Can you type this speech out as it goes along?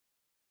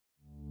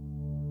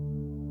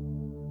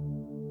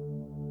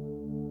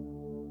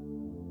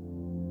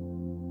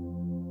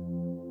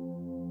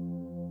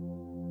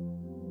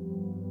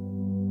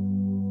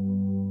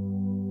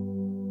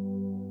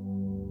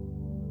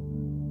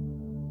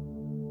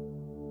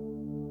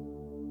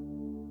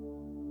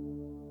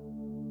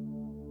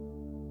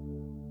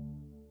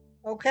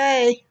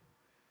Okay,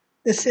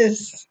 this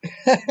is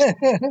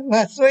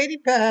my sweetie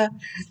pie.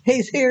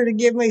 He's here to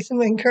give me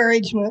some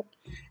encouragement.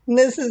 And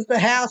this is the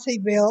house he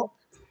built.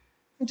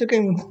 It took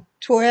him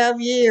 12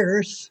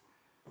 years.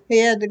 He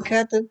had to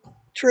cut the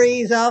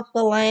trees off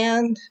the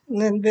land and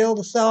then build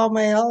a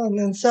sawmill and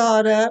then saw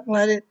it up and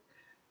let it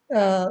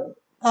uh,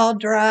 all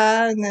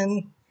dry and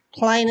then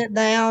plane it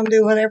down,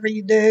 do whatever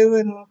you do,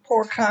 and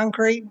pour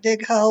concrete,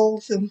 dig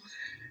holes, and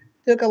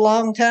took a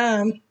long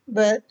time.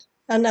 But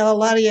I know a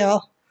lot of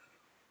y'all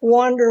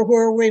wonder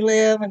where we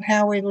live and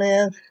how we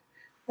live.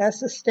 That's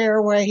the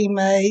stairway he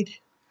made.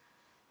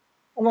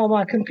 I'm on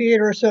my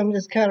computer, so I'm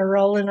just kind of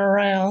rolling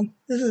around.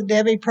 This is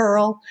Debbie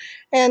Pearl,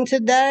 and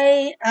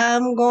today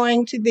I'm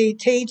going to be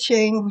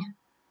teaching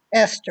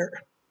Esther.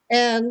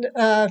 And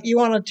if you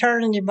want to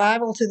turn in your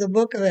Bible to the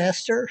book of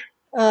Esther,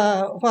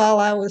 while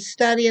I was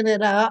studying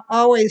it, I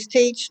always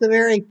teach the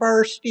very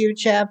first few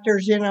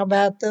chapters,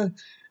 about the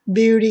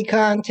beauty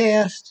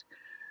contest.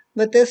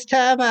 But this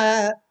time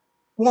I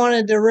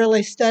wanted to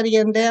really study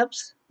in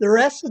depth the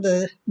rest of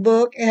the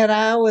book, and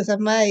I was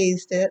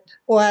amazed at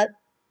what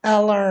I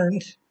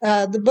learned.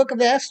 The book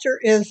of Esther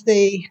is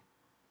the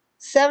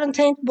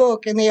 17th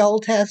book in the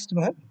Old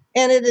Testament,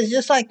 and it is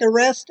just like the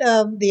rest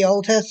of the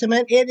Old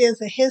Testament. It is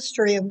a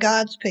history of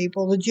God's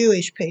people, the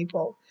Jewish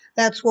people.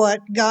 That's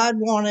what God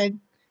wanted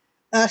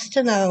us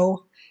to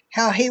know,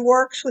 how he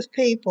works with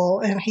people,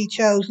 and he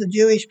chose the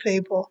Jewish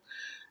people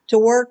to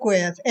work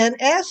with. And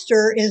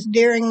Esther is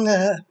during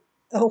the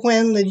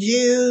when the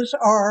Jews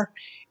are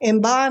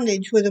in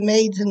bondage with the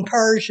Medes and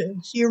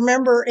Persians. You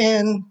remember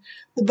in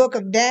the book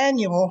of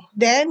Daniel,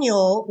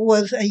 Daniel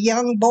was a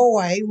young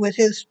boy with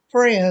his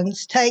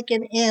friends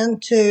taken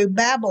into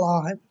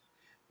Babylon,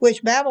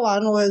 which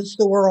Babylon was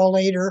the world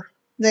leader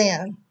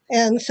then.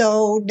 And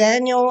so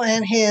Daniel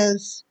and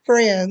his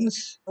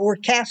friends were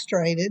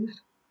castrated.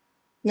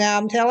 Now,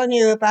 I'm telling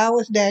you, if I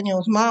was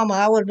Daniel's mama,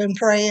 I would have been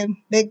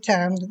praying big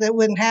time that that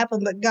wouldn't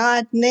happen. But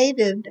God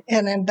needed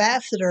an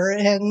ambassador,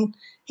 and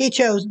he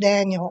chose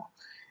Daniel.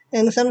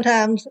 And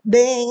sometimes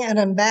being an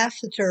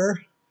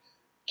ambassador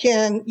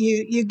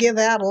you give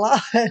out a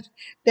lot.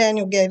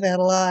 Daniel gave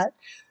out a lot.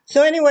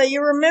 So anyway,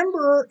 you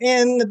remember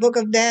in the book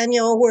of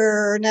Daniel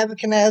where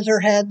Nebuchadnezzar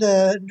had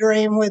the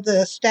dream with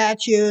the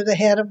statue, the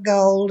head of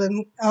gold,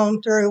 and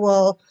on through.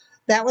 Well,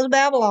 that was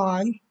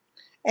Babylon.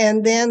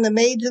 And then the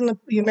Medes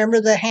you remember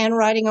the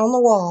handwriting on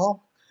the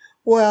wall?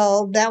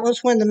 Well, that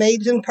was when the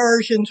Medes and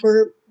Persians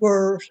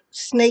were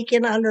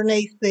sneaking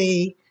underneath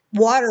the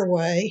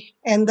waterway,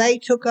 and they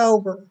took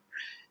over.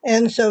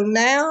 And so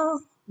now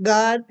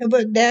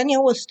but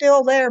Daniel was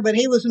still there, but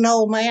he was an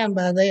old man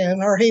by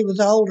then, or he was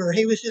older.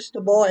 He was just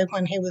a boy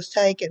when he was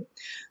taken.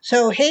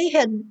 So he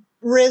had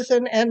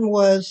risen and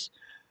was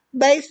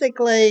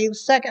basically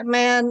second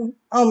man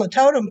on the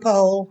totem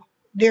pole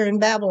during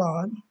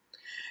Babylon.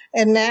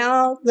 And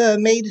now the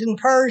Medes and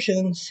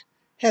Persians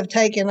have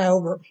taken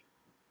over.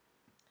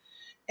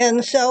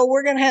 And so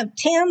we're going to have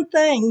 10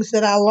 things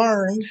that I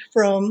learned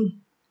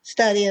from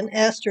studying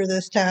Esther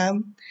this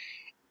time.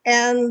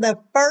 And the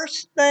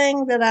first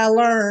thing that I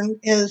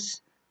learned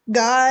is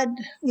God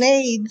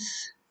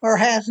needs or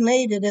has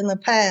needed in the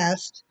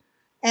past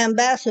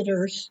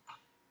ambassadors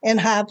in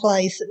high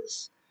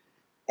places.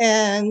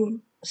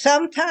 And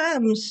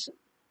sometimes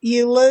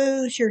you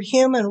lose your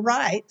human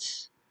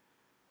rights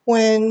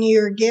when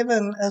you're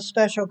given a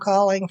special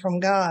calling from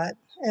God.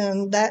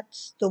 And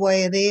that's the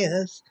way it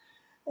is.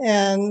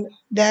 And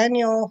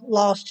Daniel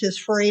lost his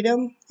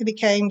freedom. He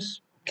became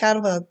kind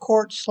of a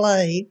court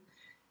slave.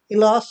 He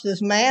lost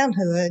his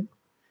manhood,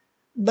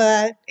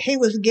 but he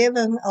was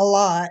given a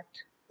lot.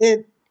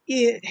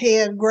 He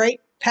had great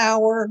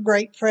power,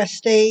 great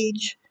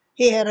prestige.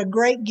 He had a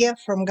great gift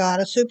from God,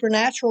 a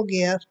supernatural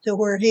gift to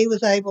where he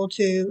was able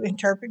to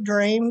interpret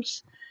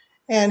dreams,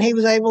 and he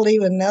was able to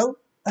even know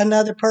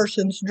another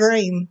person's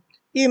dream.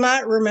 You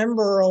might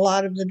remember a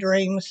lot of the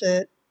dreams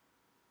that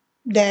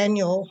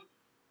Daniel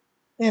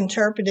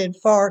interpreted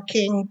for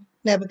King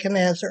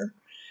Nebuchadnezzar.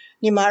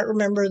 You might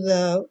remember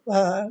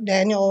the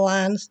Daniel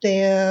lion's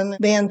den,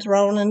 being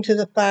thrown into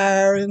the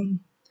fire,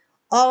 and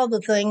all of the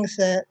things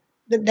that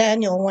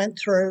Daniel went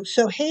through.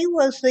 So he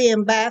was the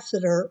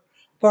ambassador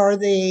for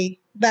the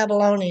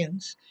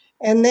Babylonians.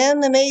 And then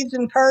the Medes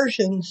and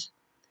Persians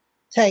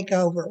take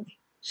over.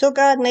 So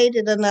God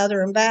needed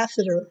another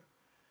ambassador.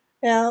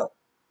 Now,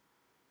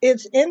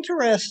 it's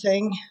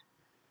interesting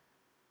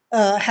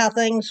how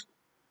things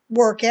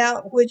work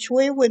out, which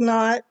we would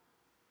not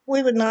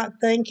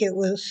think it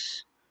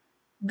was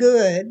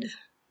good,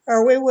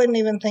 or we wouldn't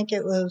even think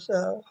it was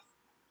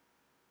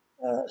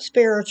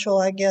spiritual,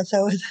 I guess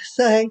I would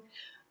say.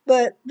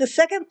 But the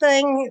second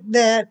thing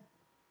that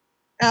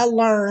I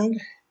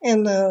learned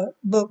in the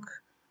book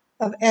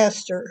of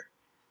Esther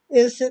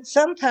is that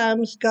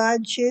sometimes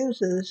God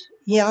chooses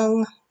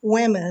young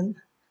women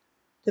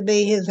to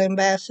be his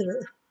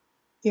ambassador.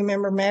 You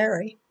remember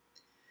Mary?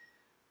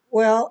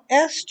 Well,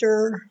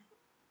 Esther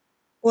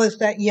was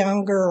that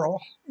young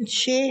girl, and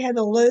she had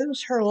to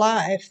lose her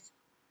life.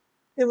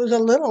 It was a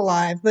little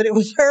life, but it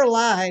was her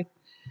life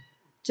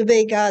to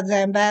be God's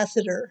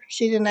ambassador.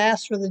 She didn't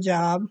ask for the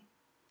job.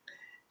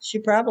 She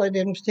probably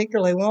didn't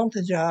particularly want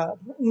the job.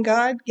 And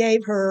God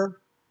gave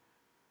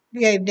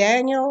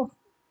Daniel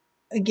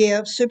a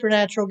gift,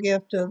 supernatural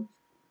gift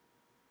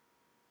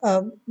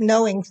of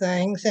knowing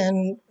things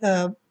and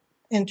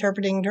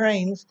interpreting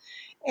dreams.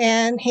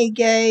 And he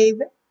gave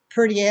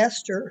pretty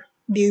Esther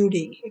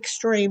beauty,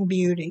 extreme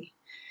beauty.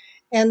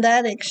 And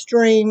that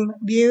extreme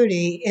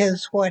beauty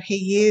is what he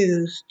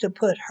used to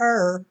put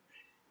her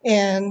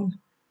in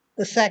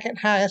the second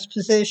highest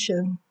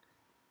position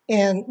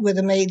with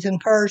the Medes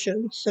and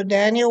Persians. So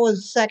Daniel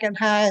was second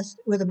highest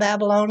with the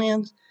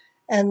Babylonians,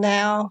 and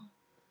now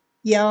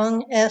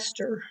young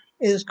Esther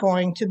is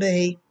going to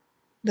be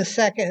the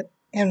second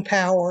in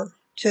power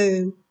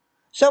too.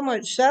 So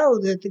much so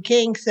that the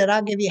king said,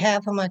 I'll give you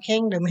half of my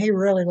kingdom. He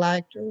really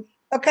liked her.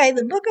 Okay,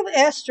 the book of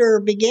Esther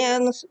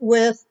begins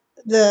with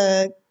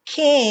the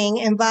king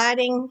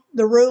inviting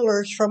the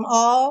rulers from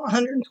all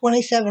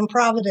 127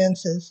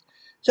 provinces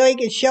so he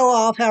could show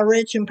off how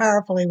rich and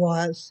powerful he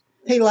was.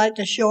 He liked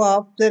to show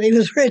off that he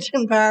was rich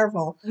and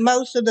powerful.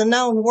 Most of the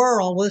known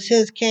world was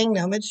his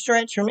kingdom. It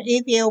stretched from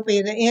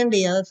Ethiopia to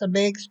India. It's a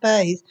big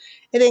space.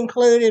 It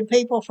included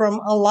people from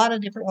a lot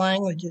of different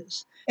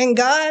languages. And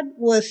God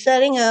was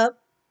setting up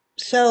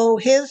so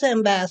his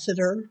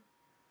ambassador,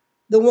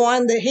 the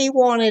one that he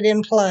wanted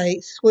in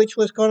place, which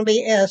was going to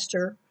be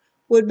Esther,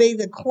 would be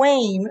the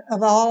queen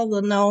of all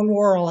the known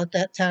world at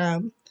that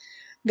time.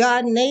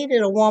 God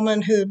needed a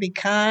woman who would be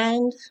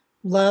kind,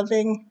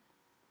 loving,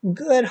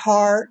 good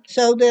heart,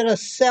 so that a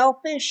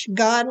selfish,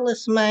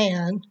 godless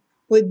man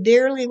would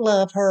dearly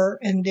love her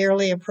and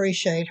dearly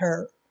appreciate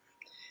her.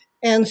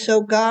 And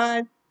so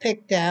God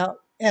picked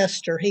out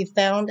Esther. He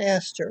found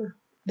Esther.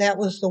 That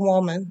was the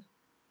woman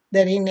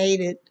that he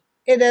needed.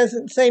 It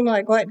doesn't seem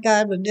like what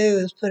God would do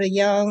is put a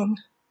young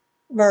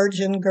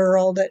virgin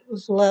girl that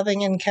was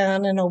loving and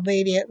kind and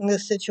obedient in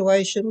this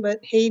situation, but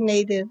he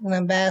needed an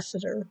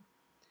ambassador.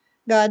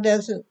 God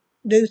doesn't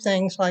do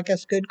things like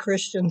us good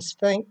Christians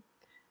think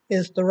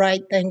is the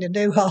right thing to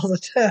do all the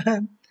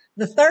time.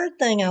 The third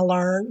thing I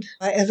learned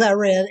as I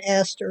read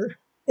Esther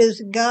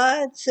is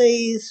God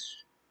sees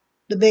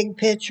the big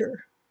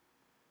picture.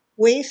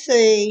 We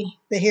see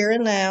the here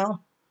and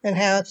now and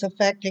how it's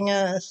affecting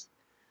us.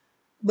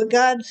 But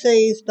God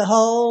sees the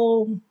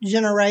whole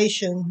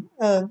generation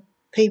of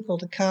people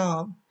to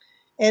come.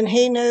 And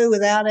he knew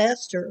without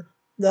Esther,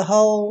 the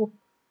whole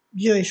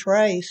Jewish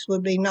race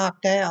would be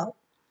knocked out.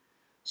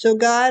 So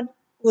God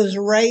was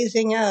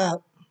raising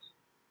up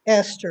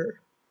Esther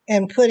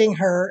and putting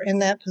her in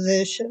that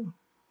position.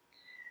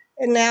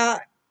 And now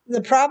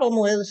the problem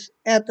was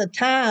at the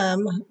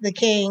time, the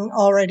king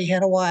already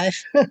had a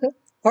wife,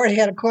 already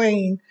had a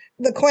queen.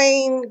 The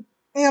queen,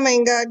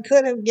 God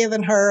could have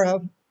given her a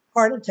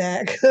heart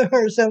attack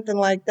or something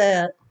like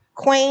that.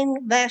 Queen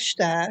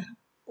Vashti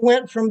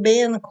went from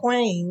being a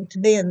queen to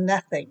being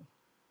nothing.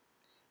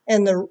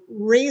 And the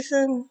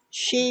reason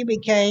she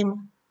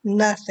became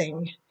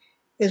nothing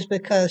is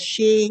because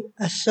she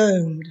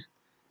assumed.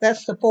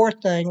 That's the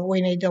fourth thing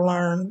we need to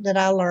learn that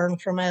I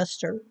learned from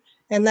Esther.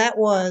 And that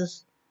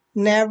was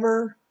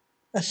never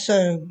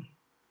assume.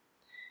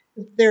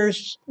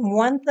 There's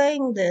one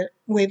thing that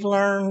we've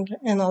learned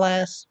in the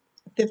last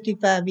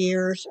 55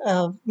 years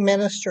of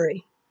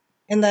ministry,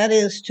 and that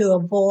is to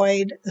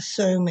avoid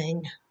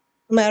assuming.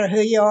 No matter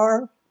who you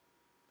are,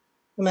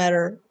 no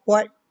matter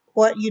what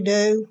you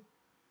do,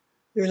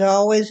 there's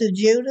always a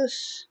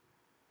Judas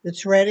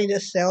that's ready to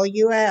sell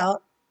you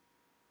out,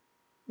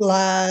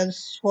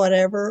 lies,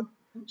 whatever.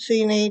 So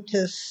you need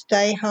to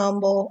stay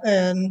humble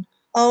and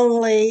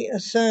only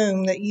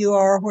assume that you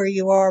are where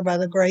you are by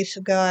the grace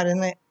of God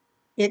and that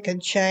it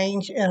could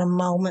change in a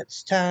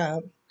moment's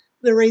time.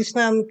 The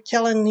reason I'm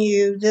telling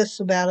you this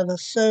about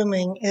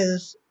assuming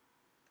is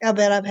I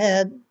bet I've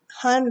had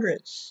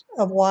hundreds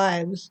of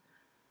wives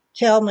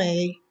tell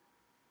me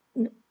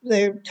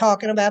they're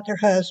talking about their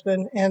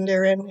husband and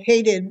they're in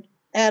heated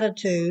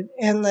attitude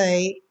and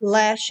they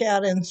lash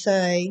out and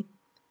say,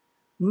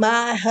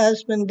 my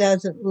husband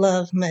doesn't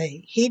love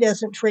me. He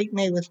doesn't treat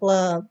me with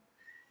love.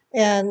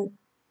 And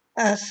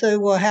I said,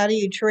 well, how do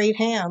you treat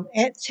him?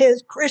 It's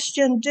his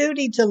Christian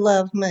duty to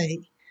love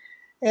me.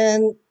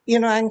 And,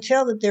 I can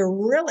tell that they're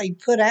really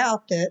put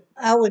out that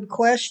I would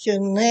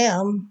question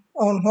them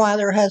on why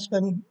their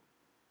husband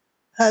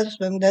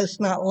does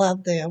not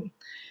love them.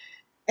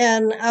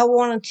 And I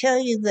want to tell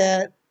you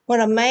that when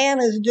a man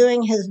is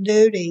doing his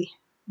duty,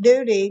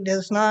 duty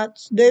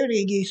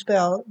you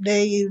spell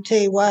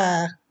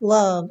D-U-T-Y,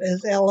 love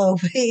is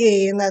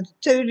L-O-V-E, and that's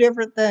two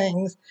different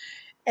things.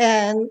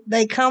 And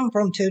they come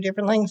from two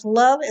different things.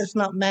 Love is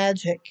not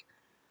magic.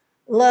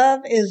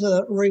 Love is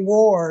a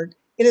reward.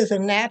 It is a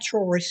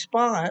natural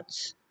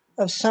response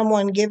of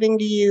someone giving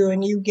to you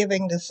and you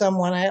giving to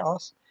someone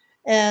else.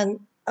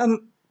 And a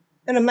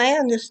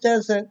man just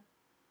doesn't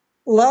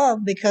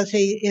love because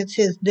it's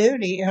his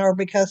duty or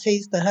because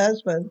he's the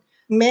husband.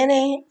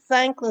 Many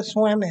thankless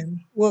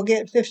women will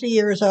get 50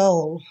 years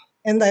old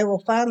and they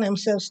will find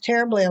themselves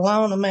terribly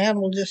alone. A man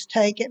will just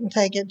take it and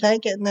take it,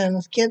 take it, and then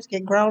his kids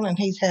get grown and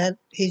he's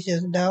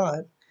just done.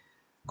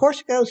 Of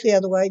course, it goes the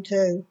other way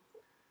too.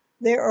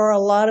 There are a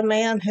lot of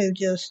men who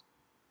just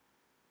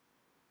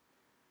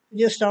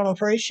don't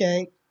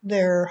appreciate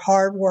their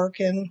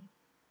hardworking,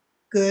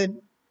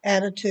 good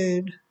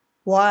attitude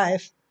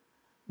wife,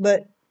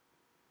 but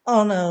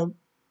on a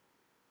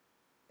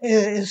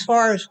as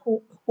far as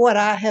what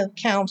I have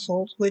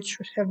counseled, which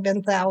have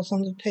been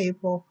thousands of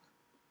people,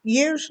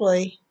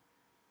 usually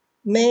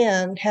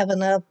men have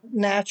enough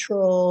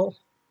natural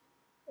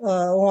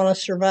want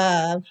to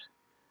survive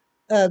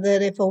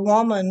that if a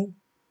woman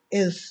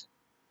is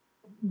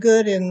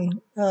good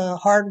and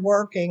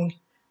hardworking,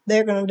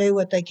 they're going to do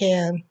what they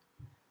can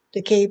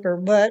to keep her.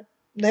 But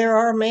there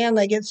are men,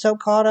 they get so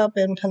caught up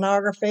in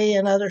pornography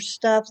and other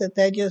stuff that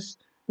they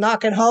just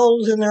knocking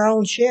holes in their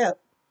own ship.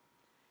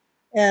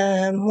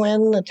 And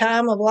when the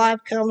time of life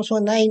comes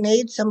when they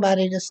need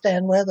somebody to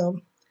stand with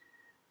them,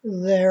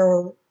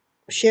 their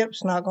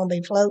ship's not going to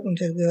be floating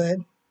too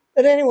good.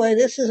 But anyway,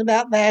 this is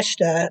about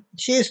Vashti.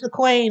 She's the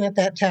queen at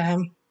that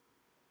time.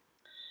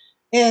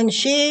 And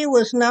she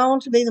was known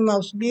to be the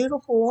most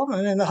beautiful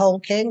woman in the whole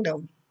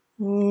kingdom.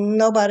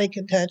 Nobody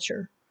could touch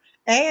her.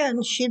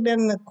 And she'd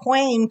been the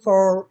queen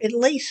for at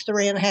least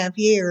 3.5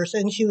 years,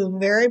 and she was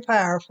very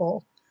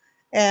powerful.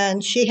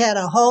 And she had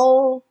a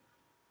whole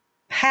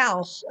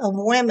house of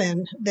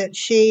women that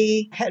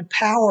she had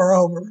power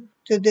over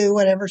to do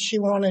whatever she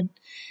wanted.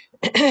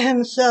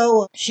 And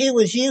so she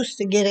was used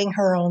to getting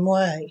her own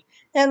way.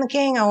 And the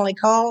king only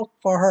called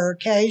for her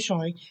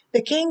occasionally.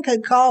 The king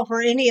could call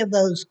for any of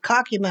those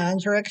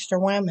concubines or extra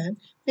women.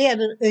 He had,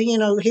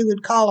 he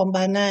would call them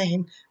by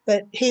name,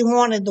 but he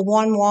wanted the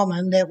one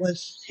woman that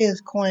was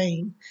his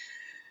queen.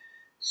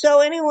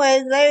 So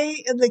anyway,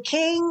 the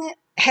king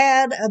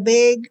had a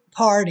big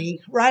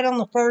party right on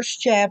the first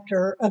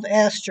chapter of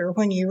Esther.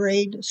 When you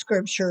read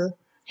scripture,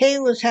 he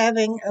was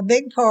having a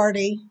big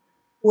party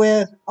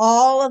with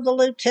all of the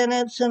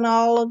lieutenants and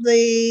all of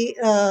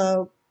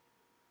the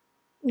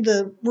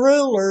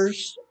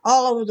rulers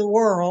all over the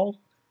world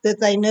that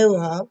they knew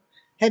of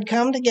had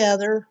come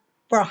together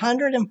for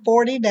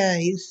 140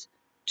 days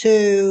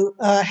to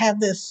have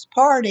this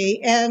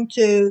party and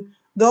to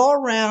go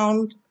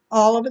around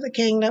all over the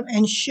kingdom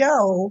and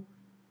show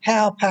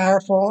how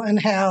powerful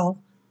and how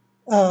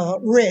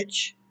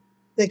rich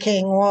the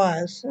king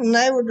was. And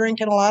they were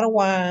drinking a lot of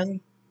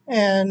wine.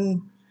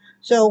 And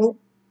so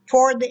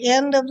toward the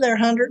end of their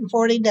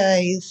 140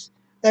 days,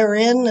 they were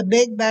in the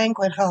big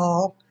banquet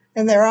hall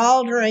and they're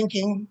all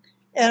drinking.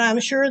 And I'm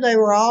sure they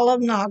were all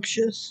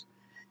obnoxious.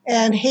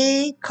 And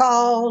he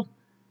called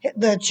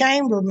the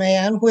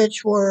chambermen,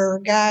 which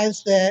were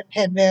guys that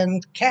had been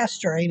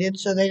castrated,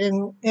 so they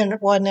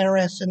wasn't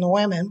interested in the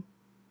women,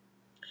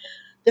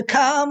 to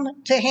come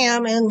to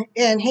him,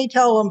 and he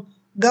told them,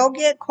 go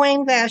get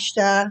Queen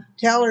Vashti,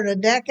 tell her to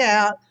deck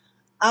out.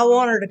 I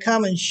want her to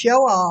come and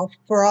show off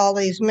for all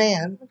these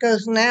men,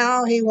 because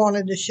now he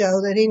wanted to show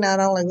that he not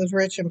only was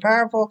rich and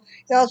powerful,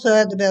 he also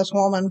had the best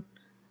woman,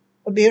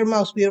 the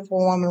most beautiful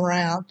woman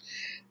around.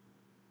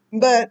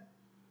 But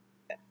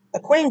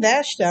Queen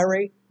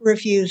Vashti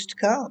refused to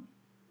come.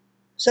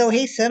 So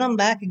he sent them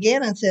back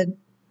again and said,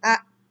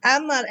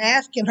 I'm not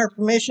asking her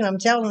permission, I'm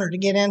telling her to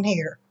get in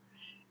here.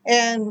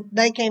 And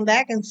they came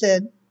back and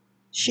said,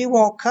 she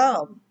won't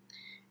come.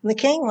 And the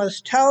king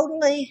was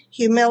totally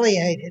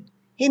humiliated.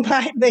 He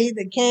might be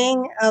the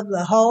king of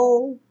the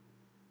whole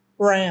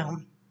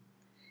realm.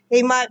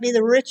 He might be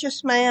the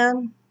richest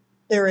man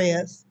there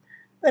is,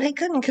 but he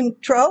couldn't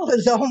control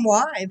his own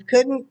wife.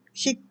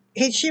 She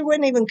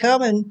wouldn't even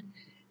come and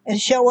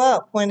show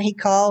up when he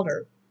called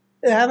her.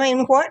 I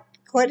mean, what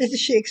did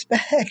she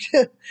expect?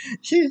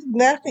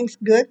 Nothing's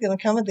good going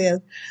to come of this.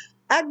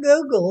 I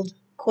Googled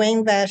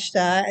Queen Vashti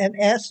and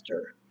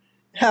Esther.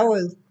 I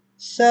was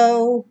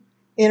so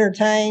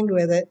entertained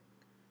with it.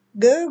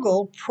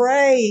 Google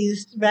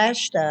praised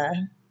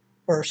Vashti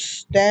for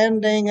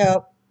standing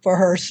up for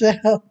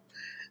herself.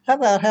 How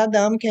about how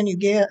dumb can you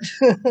get?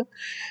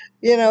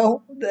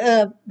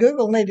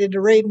 Google needed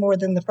to read more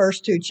than the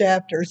first two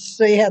chapters to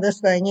see how this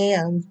thing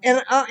ends.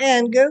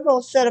 And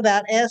Google said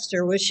about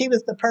Esther was she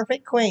was the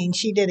perfect queen.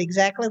 She did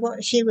exactly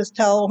what she was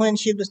told, when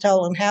she was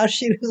told, and how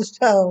she was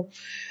told.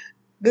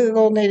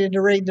 Google needed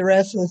to read the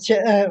rest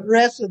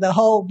of the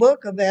whole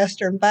book of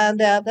Esther and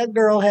find out that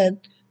girl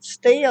had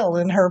steel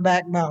in her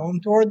backbone.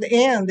 Toward the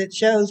end, it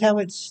shows how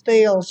much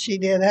steel she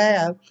did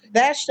have.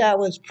 Vashti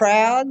was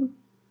proud,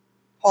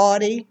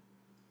 haughty,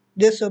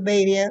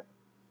 disobedient.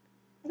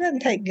 It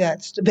doesn't take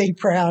guts to be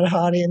proud,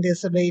 haughty, and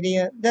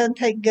disobedient. It doesn't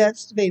take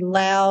guts to be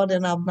loud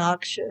and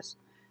obnoxious.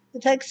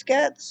 It takes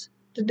guts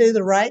to do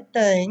the right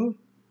thing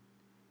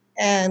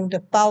and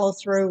to follow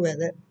through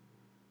with it.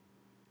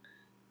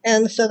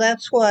 And so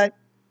that's what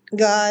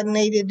God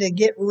needed to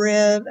get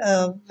rid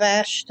of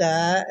Vashti,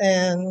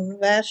 and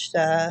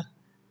Vashti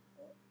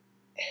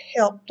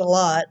helped a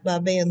lot by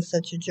being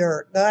such a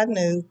jerk. God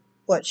knew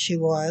what she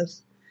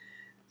was.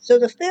 So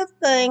the fifth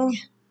thing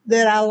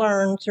that I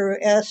learned through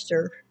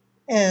Esther,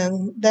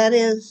 and that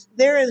is,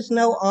 there is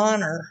no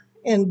honor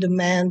in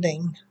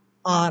demanding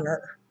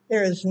honor.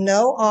 There is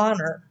no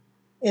honor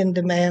in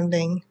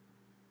demanding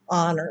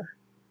honor.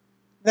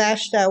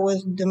 Vashti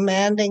was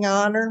demanding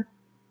honor,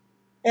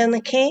 and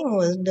the king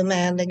was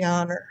demanding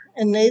honor,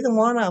 and neither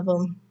one of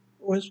them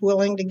was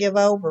willing to give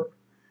over.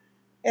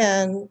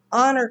 And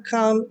honor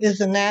is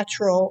a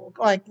natural,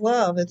 like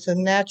love, it's a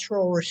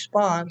natural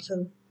response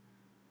of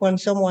when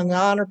someone's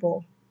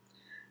honorable.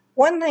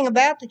 One thing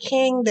about the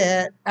king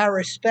that I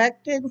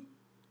respected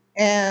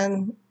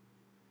and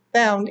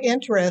found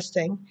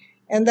interesting,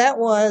 and that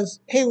was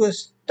he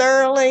was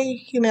thoroughly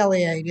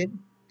humiliated.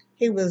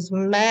 He was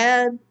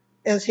mad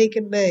as he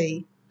could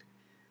be,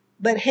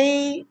 but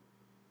he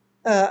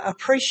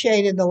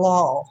appreciated the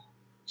law,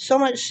 so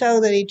much so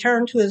that he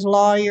turned to his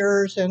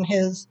lawyers and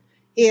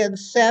he had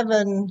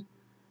 7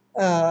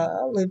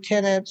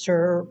 lieutenants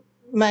or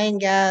main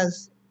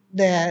guys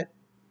that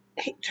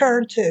he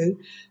turned to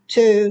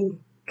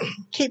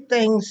keep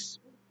things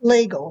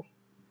legal.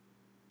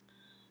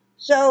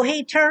 So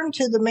he turned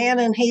to the man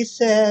and he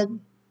said,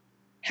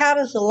 how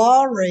does the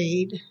law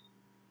read,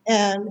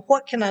 and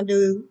what can I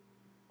do?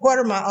 What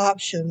are my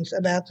options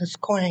about this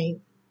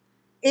queen?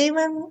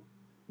 Even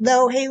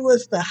though he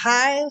was the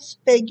highest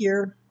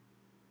figure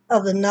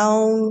of the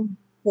known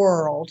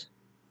world,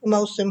 the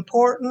most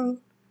important,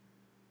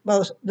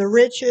 the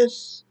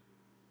richest,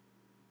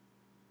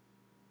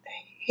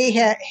 he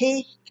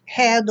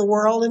had the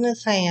world in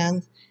his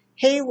hands.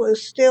 He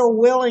was still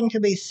willing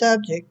to be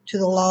subject to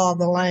the law of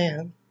the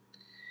land.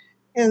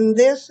 And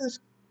this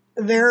is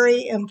a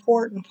very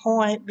important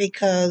point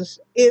because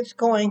it's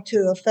going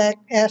to affect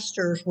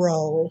Esther's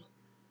role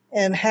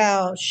and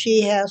how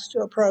she has to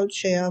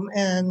approach him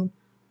and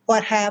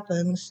what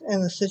happens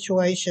in a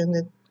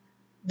situation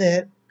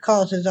that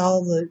causes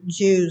all the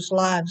Jews'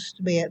 lives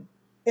to be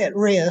at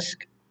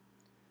risk.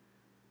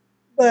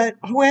 But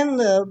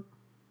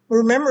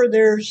remember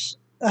there's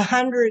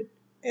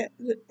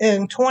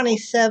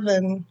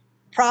 127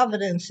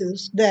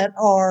 providences that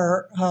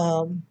are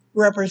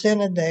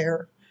represented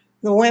there.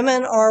 The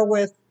women are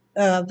with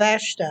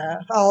Vashti,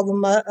 all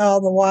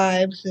the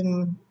wives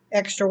and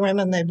extra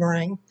women they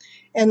bring,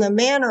 and the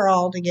men are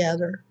all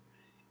together,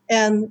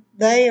 and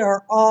they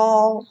are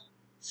all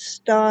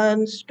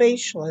stunned,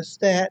 speechless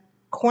that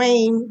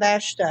Queen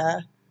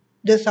Vashti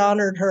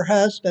dishonored her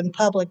husband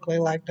publicly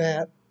like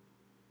that.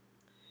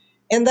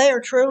 And they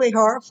are truly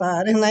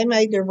horrified, and they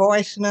made their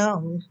voice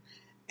known.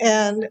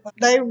 And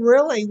they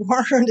really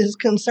weren't as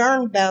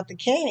concerned about the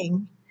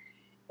king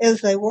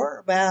as they were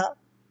about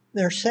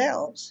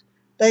themselves.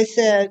 They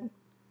said,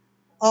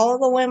 all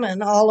of the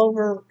women all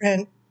over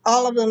and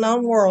all of the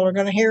known world are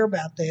going to hear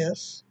about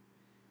this.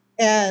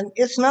 And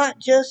it's not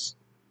just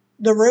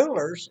the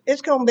rulers.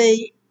 It's going to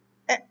be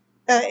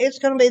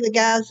the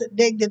guys that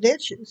dig the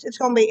ditches. It's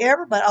going to be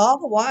everybody. All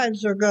the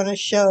wives are going to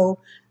show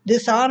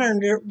dishonor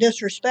and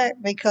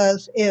disrespect,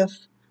 because if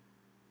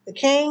the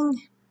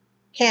king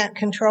can't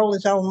control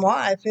his own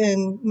wife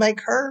and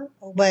make her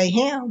obey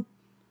him,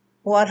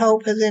 what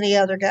hope has any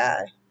other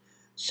guy?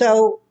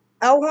 So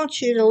I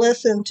want you to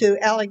listen to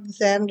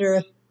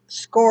Alexander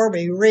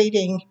Scorby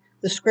reading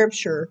the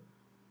scripture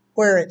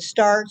where it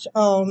starts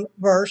on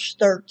verse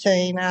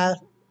 13,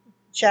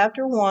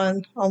 chapter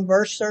 1 on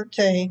verse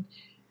 13,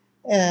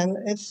 and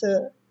it's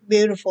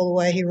beautiful the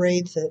way he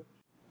reads it.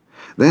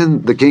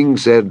 Then the king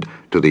said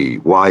to the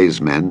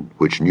wise men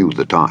which knew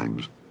the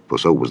times, for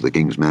so was the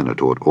king's manner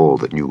toward all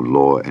that knew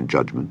law and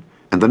judgment.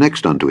 And the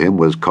next unto him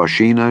was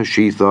Carshena,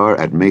 Shethar,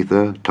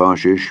 Admatha,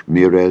 Tarshish,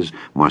 Meres,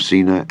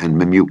 Marsena, and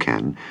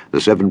Memucan,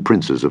 the 7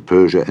 princes of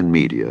Persia and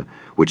Media,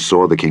 which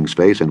saw the king's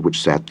face, and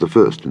which sat the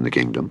first in the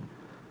kingdom.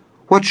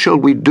 What shall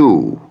we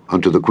do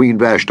unto the queen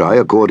Vashti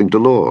according to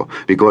law,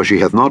 because she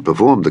hath not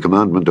performed the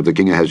commandment of the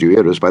king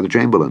Ahasuerus by the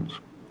chamberlains?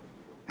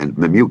 And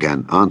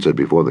Memucan answered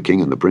before the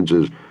king and the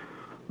princes,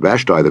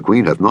 Vashti the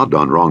queen hath not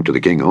done wrong to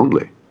the king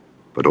only,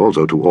 but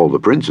also to all the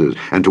princes,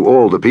 and to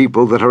all the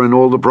people that are in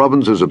all the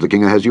provinces of the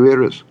king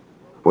Ahasuerus.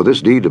 For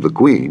this deed of the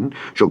queen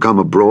shall come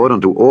abroad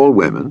unto all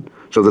women,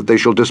 so that they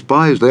shall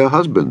despise their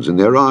husbands in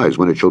their eyes,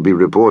 when it shall be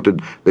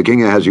reported, the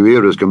king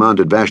Ahasuerus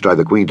commanded Vashti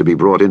the queen to be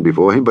brought in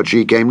before him, but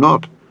she came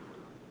not.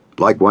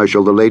 Likewise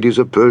shall the ladies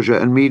of Persia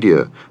and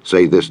Media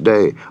say this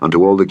day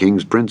unto all the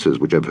king's princes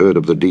which have heard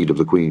of the deed of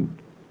the queen.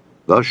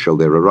 Thus shall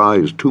there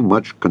arise too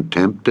much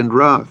contempt and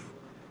wrath.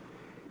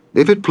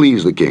 If it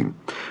please the king,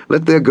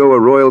 let there go a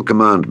royal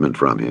commandment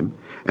from him,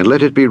 and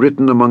let it be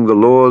written among the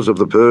laws of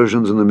the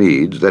Persians and the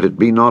Medes, that it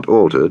be not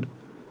altered,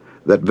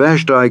 that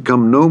Vashti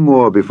come no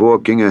more before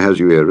King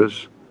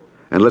Ahasuerus,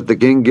 and let the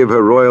king give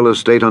her royal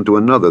estate unto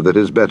another that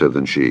is better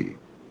than she.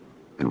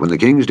 And when the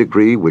king's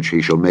decree which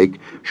he shall make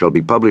shall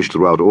be published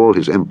throughout all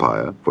his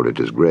empire, for it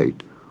is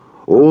great,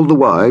 all the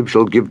wives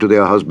shall give to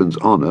their husbands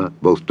honor,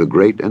 both to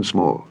great and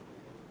small.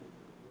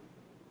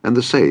 And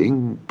the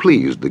saying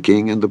pleased the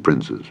king and the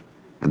princes.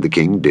 And the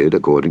king did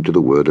according to the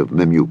word of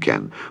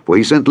Memucan, for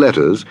he sent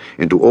letters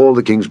into all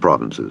the king's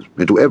provinces,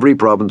 into every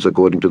province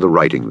according to the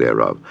writing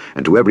thereof,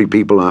 and to every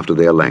people after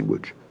their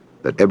language.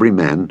 that every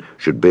man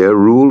should bear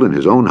rule in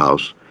his own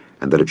house,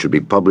 and that it should be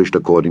published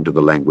according to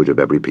the language of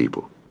every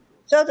people.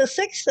 So the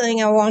sixth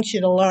thing I want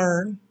you to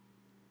learn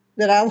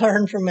that I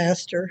learned from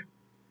Esther,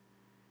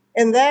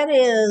 and that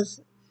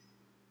is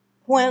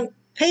when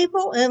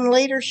people in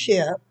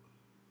leadership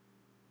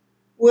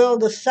will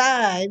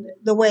decide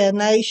the way a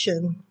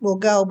nation will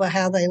go by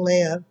how they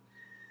live.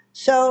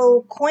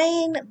 So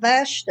Queen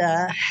Vashti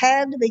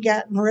had to be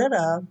gotten rid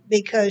of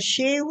because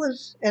she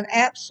was an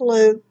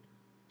absolute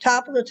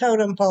top of the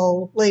totem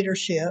pole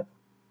leadership.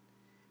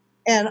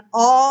 And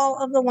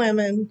all of the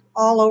women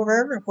all over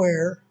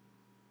everywhere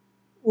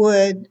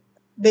would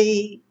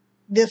be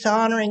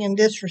dishonoring and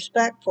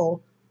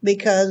disrespectful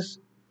because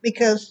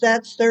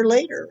that's their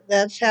leader.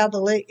 That's how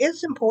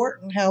it's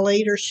important how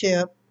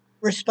leadership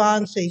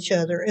responds to each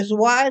other. As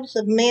wives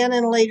of men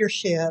in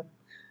leadership,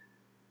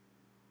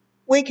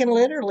 we can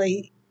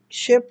literally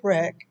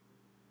shipwreck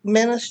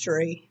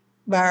ministry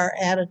by our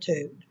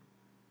attitude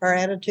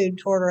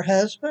toward our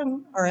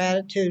husband, our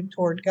attitude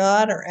toward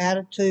God, our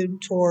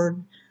attitude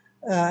toward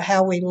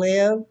how we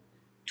live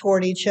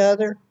toward each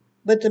other.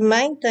 But the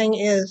main thing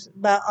is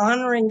by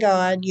honoring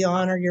God, you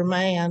honor your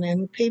man.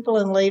 And people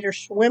in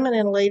leadership, women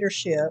in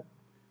leadership,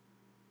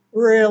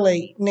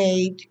 really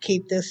need to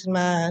keep this in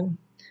mind.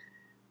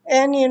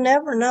 And you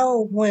never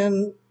know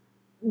when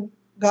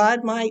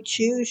God might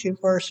choose you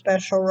for a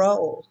special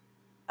role.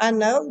 I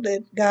know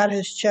that God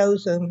has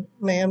chosen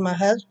me and my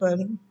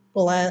husband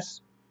the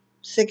last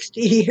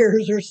 60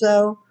 years or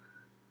so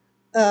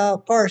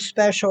for a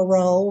special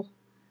role.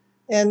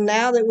 And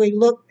now that we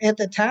look at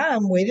the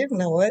time, we didn't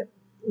know it.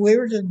 We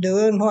were just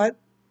doing what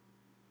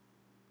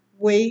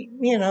we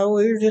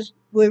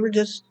were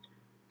just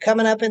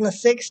coming up in the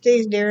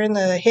 60s during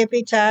the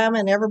hippie time,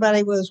 and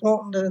everybody was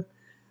wanting to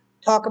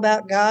talk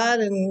about God,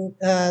 and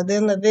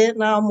then the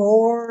Vietnam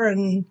War,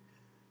 and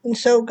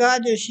so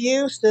God just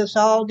used us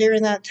all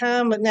during that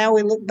time. But now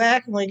we look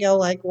back and we go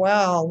like,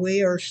 wow,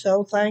 we are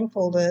so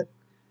thankful that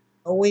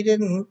we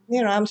didn't,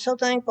 I'm so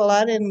thankful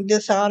I didn't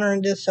dishonor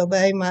and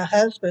disobey my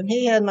husband.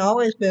 He hadn't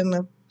always been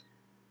the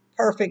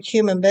perfect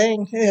human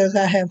being, as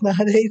I have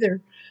not either.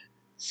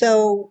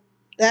 So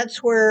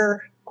that's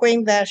where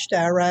Queen Vashti,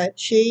 right?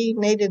 She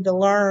needed to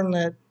learn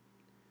that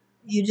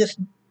you just,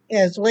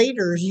 as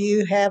leaders,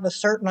 you have a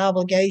certain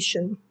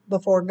obligation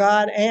before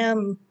God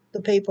and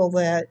the people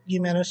that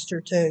you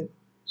minister to.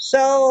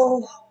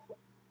 So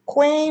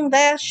Queen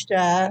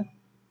Vashti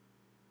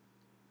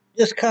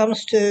just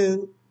comes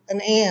to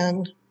an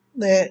end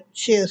that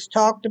she has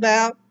talked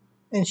about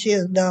and she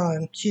is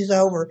done. She's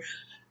over.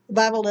 The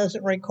Bible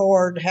doesn't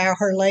record how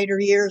her later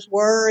years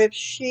were, if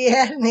she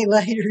had any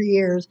later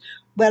years.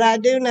 But I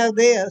do know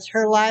this,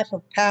 her life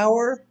of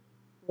power,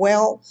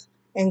 wealth,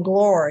 and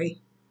glory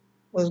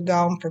was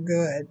gone for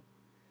good.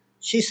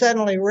 She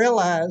suddenly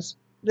realized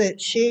that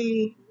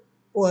she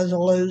was a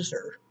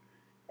loser.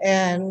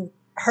 And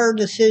her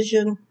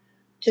decision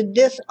to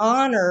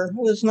dishonor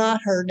was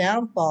not her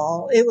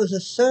downfall. It was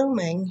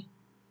assuming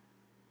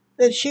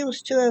that she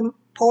was too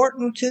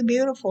important, too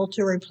beautiful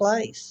to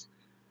replace.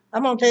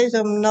 I'm going to tell you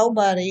something,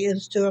 nobody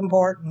is too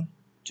important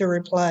to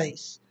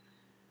replace.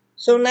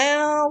 So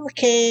now the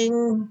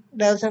king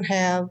doesn't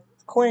have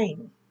a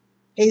queen.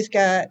 He's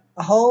got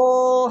a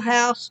whole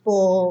house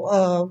full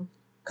of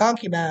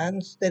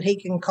concubines that he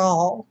can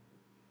call,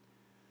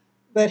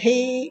 but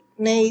he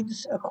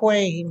needs a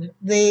queen.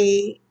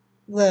 The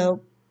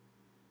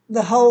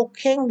the whole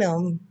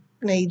kingdom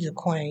needs a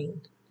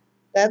queen.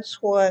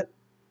 That's what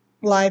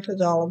life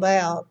is all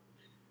about.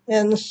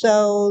 And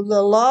so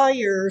the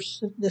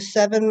lawyers, the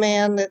seven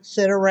men that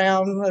sit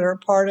around that are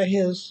part of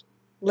his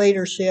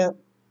leadership,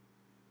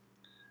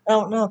 I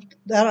don't know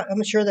if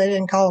I'm sure they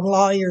didn't call them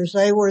lawyers.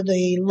 They were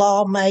the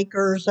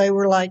lawmakers. They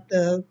were like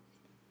the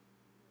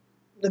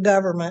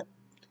government.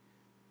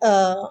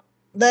 Uh,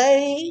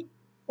 they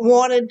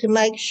wanted to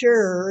make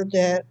sure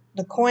that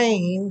the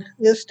queen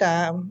this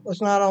time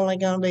was not only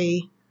going to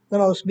be the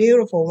most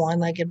beautiful one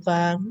they could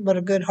find, but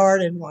a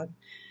good-hearted one.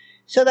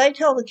 So they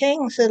told the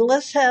king, said,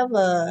 let's have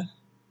a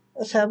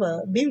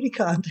beauty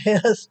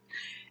contest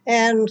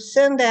and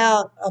send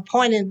out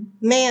appointed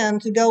men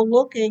to go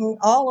looking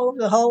all over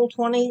the whole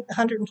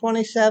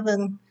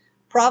 127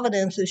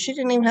 providences. She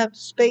didn't even have to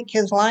speak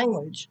his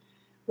language.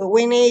 But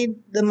we need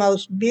the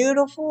most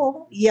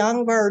beautiful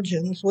young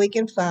virgins we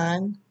can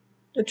find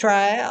to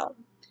try out.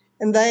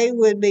 And they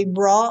would be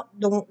brought,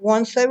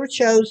 once they were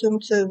chosen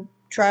to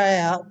try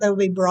out, they would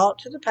be brought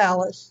to the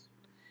palace.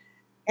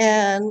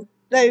 And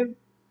they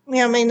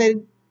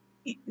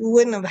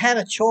wouldn't have had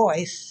a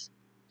choice.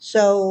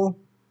 So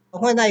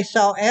when they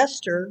saw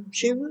Esther,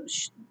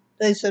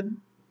 they said,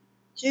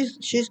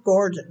 she's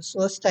gorgeous.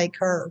 Let's take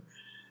her.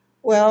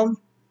 Well,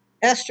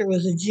 Esther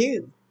was a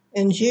Jew,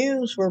 and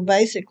Jews were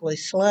basically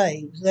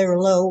slaves. They were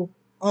low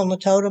on the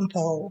totem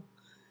pole.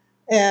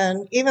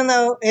 And even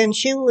though, and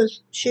she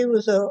was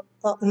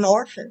an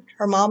orphan.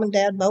 Her mom and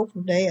dad both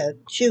were dead.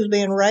 She was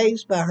being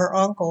raised by her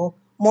uncle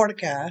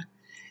Mordecai,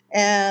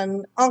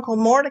 and Uncle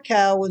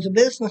Mordecai was a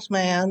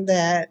businessman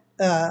that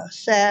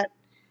sat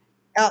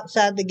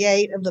outside the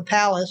gate of the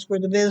palace where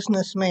the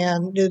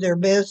businessmen do their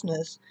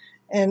business.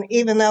 And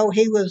even though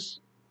he was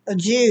a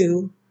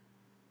Jew,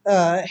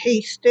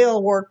 he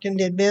still worked and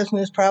did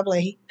business.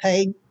 Probably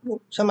paid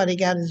somebody,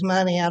 got his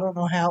money. I don't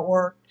know how it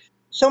worked.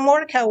 So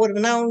Mordecai would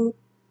have known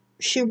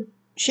she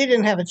she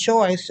didn't have a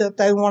choice. So if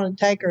they wanted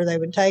to take her, they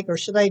would take her.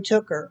 So they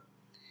took her.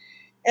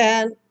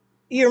 And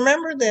you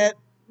remember that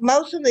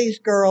most of these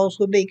girls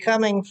would be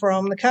coming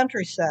from the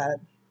countryside.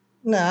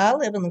 No, I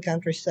live in the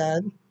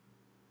countryside.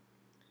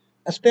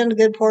 I spend a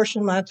good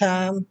portion of my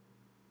time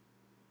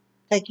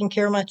taking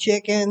care of my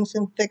chickens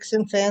and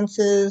fixing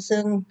fences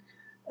and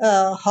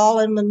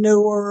hauling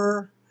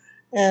manure.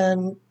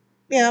 And,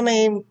 I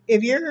mean,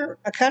 if you're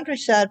a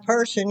countryside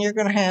person, you're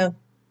going to have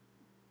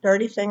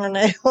dirty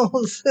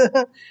fingernails.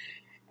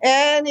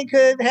 And you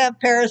could have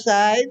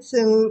parasites.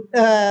 And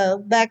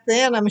back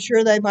then, I'm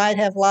sure they might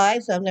have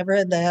lice. I've never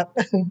had that.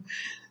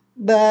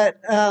 But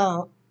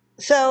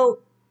so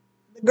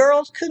the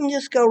girls couldn't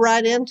just go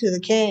right into the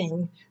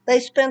king. They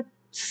spent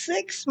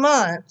 6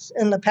 months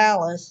in the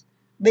palace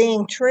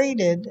being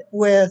treated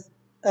with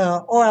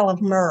oil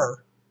of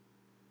myrrh.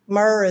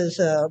 Myrrh is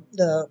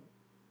the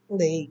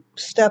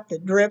stuff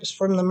that drips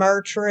from the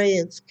myrrh tree.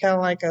 It's kind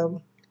of like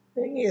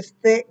it's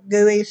thick,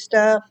 gooey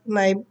stuff. And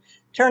they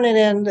turn it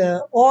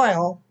into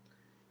oil,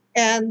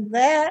 and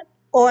that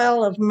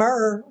oil of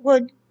myrrh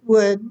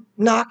would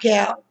knock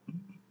out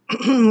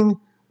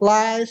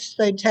lice.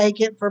 They'd take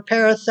it for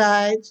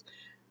parasites.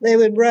 They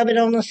would rub it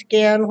on the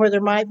skin where there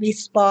might be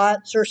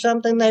spots or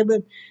something.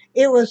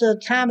 It was a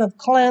time of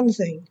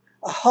cleansing,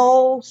 a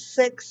whole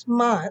 6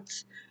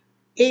 months,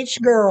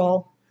 each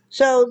girl.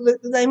 So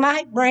they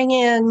might bring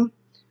in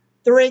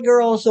 3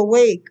 girls a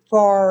week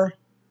for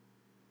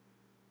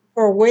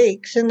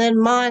weeks, and then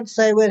months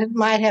they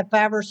might have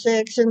 5 or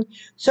 6, and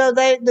so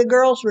the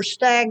girls were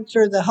staggered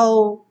through the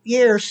whole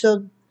year.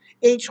 So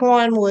each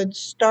one would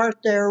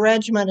start their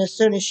regimen as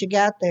soon as she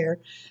got there.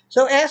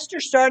 So Esther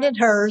started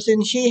hers,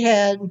 and she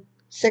had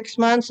 6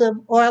 months of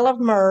oil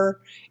of myrrh,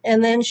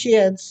 and then she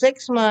had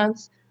 6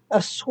 months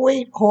of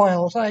sweet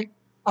oils like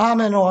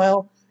almond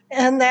oil,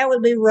 and that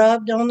would be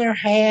rubbed on their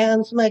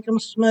hands, make them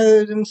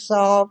smooth and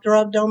soft,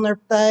 rubbed on their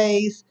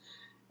face,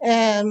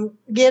 and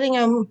getting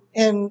them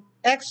in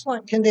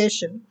excellent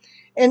condition.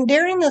 And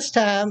during this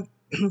time,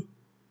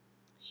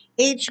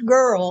 each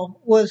girl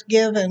was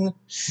given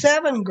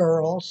 6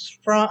 girls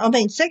from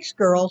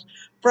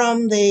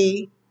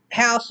the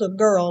house of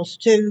girls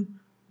to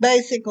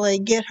basically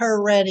get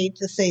her ready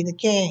to see the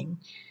king.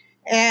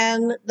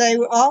 And they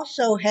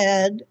also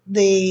had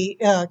the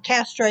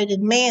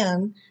castrated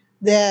men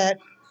that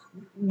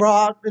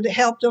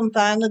helped them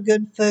find the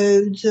good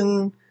foods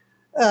and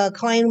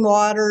clean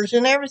waters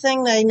and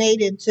everything they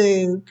needed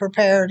to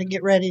prepare to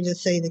get ready to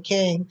see the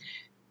king.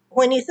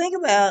 When you think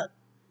about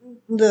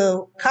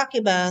the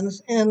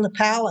concubines in the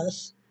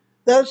palace,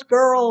 those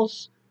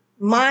girls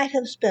might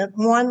have spent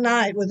one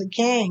night with the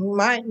king,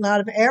 might not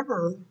have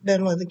ever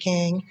been with the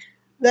king.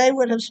 They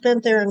would have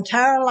spent their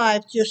entire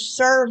life just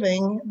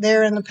serving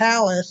there in the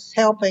palace,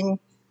 helping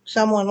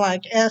someone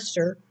like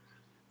Esther,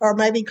 or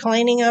maybe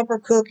cleaning up or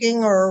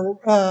cooking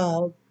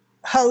or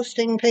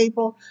hosting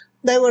people.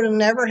 They would have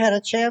never had a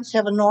chance to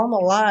have a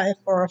normal life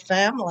or a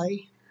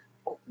family.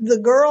 The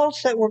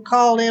girls that were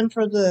called in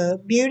for the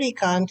beauty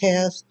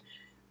contest,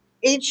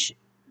 each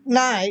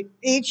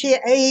each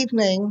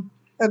evening,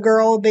 a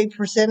girl would be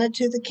presented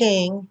to the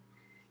king,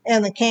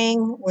 and the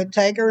king would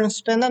take her and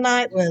spend the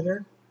night with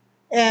her.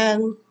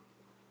 And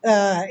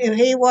if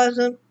he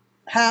wasn't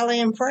highly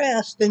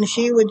impressed, then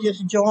she would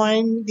just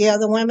join the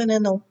other women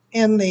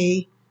in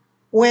the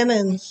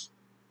women's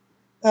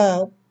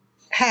uh,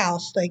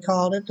 house, they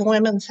called it, the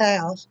women's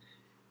house.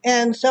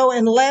 And so,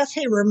 unless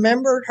he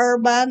remembered her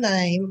by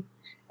name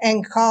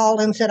and called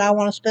and said, I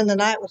want to spend the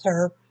night with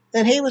her,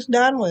 then he was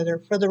done with her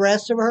for the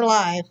rest of her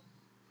life.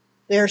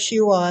 There she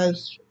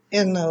was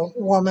in the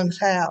woman's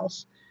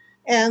house.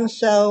 And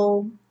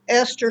so,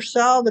 Esther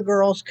saw the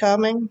girls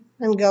coming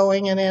and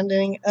going and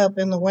ending up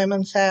in the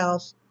women's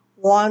house,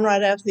 one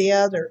right after the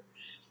other.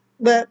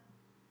 But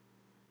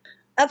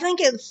I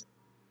think it's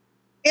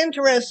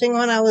interesting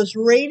when I was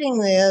reading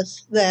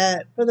this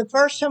that for the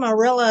first time I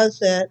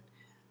realized that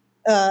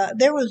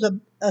there was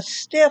a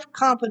stiff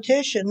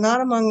competition,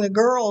 not among the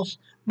girls,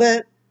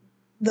 but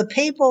the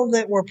people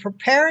that were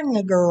preparing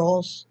the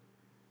girls.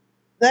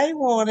 They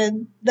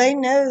knew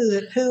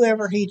that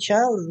whoever he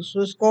chose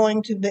was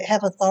going to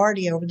have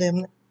authority over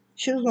them.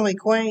 She was going to be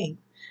queen.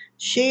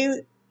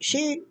 She,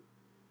 she,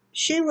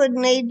 she would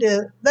need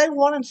to, they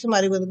wanted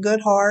somebody with a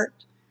good heart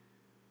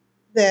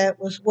that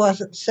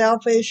wasn't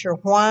selfish or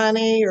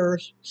whiny or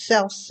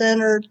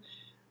self-centered.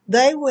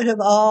 They would have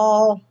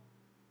all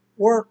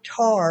worked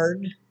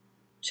hard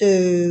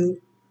to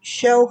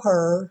show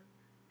her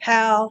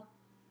how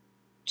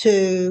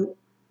to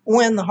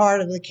win the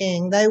heart of the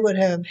king. They would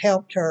have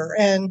helped her.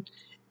 And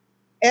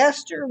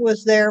Esther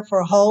was there for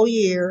a whole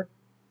year,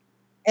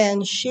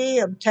 and she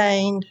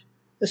obtained,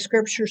 the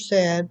scripture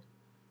said,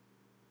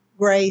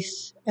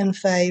 grace and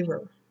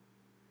favor.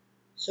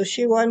 So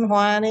she wasn't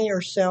whiny or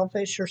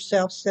selfish or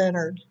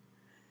self-centered.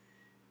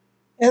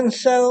 And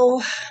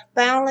so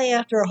finally,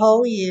 after a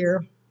whole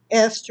year,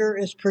 Esther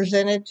is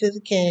presented to the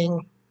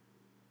king.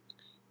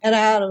 And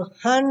out of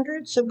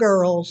hundreds of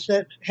girls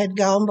that had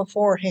gone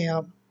before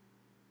him,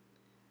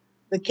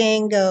 the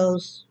king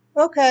goes,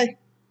 okay,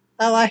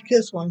 I like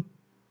this one.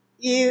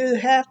 You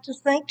have to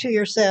think to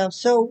yourself,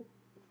 so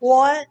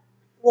what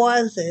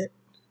was it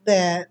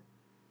that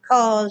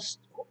caused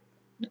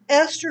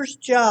Esther's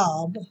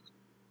job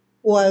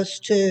was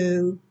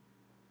to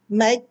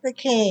make the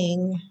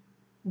king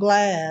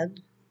glad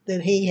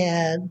that he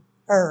had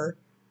her.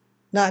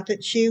 Not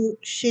that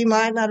she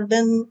might not have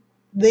been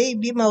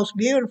the most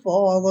beautiful,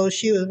 although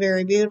she was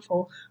very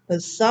beautiful,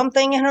 but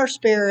something in her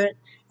spirit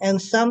and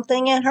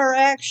something in her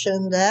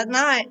action that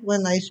night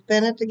when they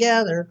spent it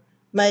together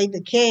made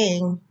the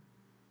king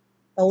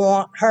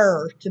want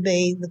her to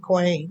be the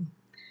queen.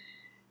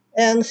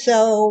 And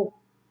so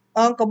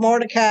Uncle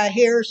Mordecai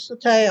hears the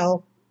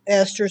tale,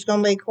 Esther's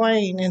going to be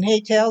queen, and he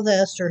tells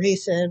Esther, he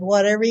said,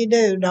 whatever you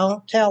do,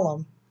 don't tell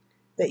them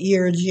that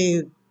you're a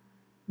Jew.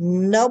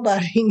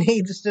 Nobody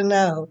needs to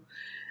know.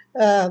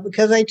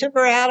 Because they took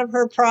her out of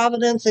her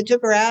providence, they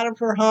took her out of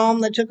her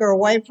home, they took her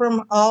away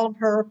from all of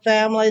her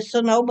family, so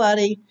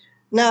nobody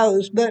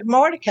knows. But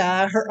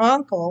Mordecai, her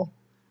uncle,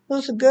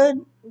 was a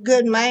good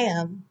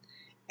man,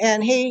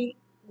 and he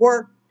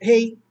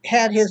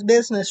had his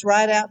business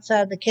right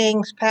outside the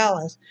king's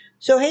palace,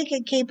 so he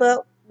could keep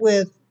up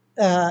with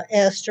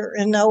Esther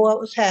and know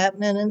what was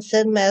happening and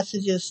send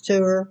messages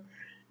to her,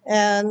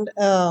 and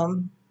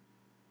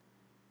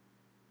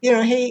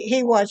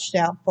he watched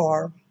out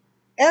for her.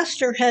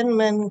 Esther hadn't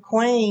been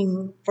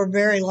queen for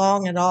very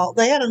long at all.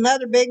 They had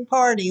another big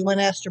party when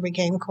Esther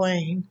became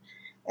queen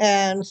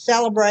and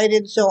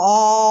celebrated so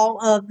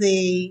all of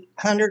the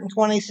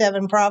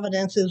 127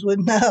 providences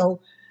would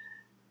know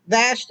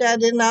Vashti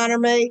didn't honor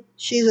me.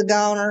 She's a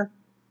goner.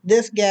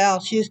 This gal,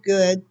 she's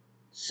good.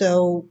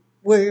 So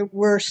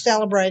we're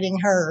celebrating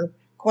her.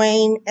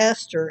 Queen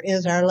Esther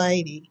is our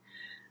lady.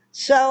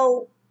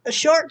 So a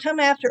short time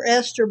after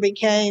Esther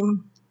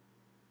became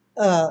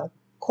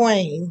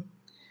queen,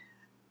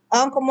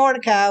 Uncle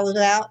Mordecai was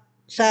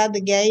outside the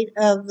gate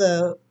of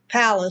the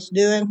palace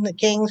doing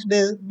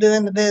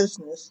the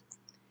business,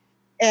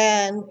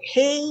 and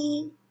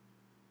he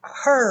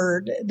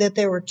heard that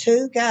there were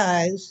two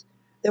guys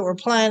that were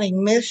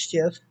planning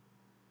mischief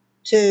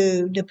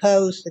to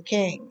depose the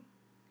king,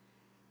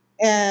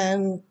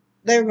 and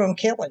they were going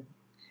to kill him.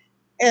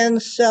 And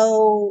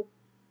so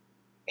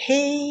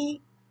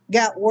he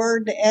got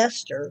word to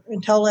Esther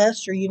and told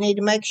Esther, you need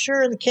to make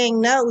sure the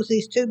king knows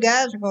these two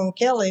guys are going to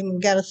kill him.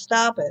 We've got to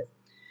stop it.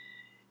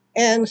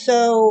 And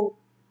so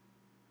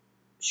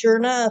sure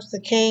enough, the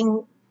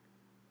king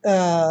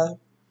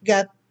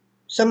got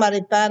somebody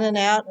finding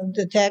out, a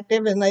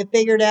detective, and they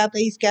figured out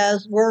these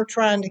guys were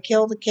trying to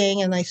kill the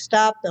king, and they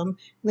stopped them,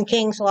 and the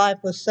king's life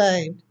was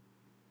saved.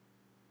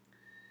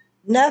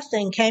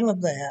 Nothing came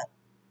of that.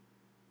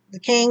 The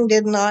king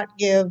did not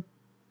give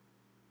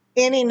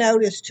any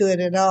notice to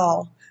it at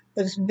all,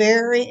 but it's a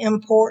very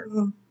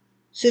important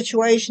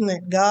situation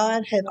that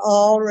God had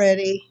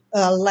already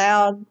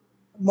allowed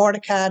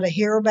Mordecai to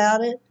hear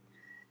about it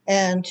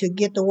and to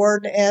get the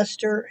word to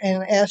Esther,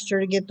 and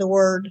Esther to get the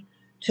word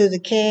to the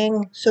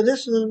king. So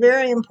this is a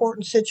very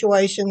important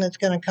situation that's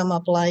going to come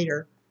up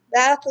later.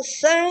 At the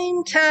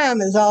same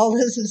time as all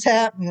this is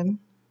happening,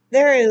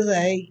 there is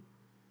a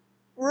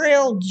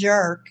real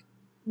jerk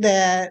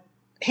that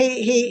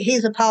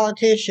he's a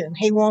politician.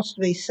 He wants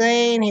to be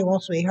seen, he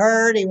wants to be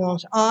heard, he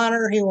wants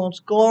honor, he wants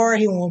glory,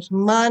 he wants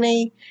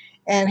money,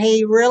 and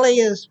he really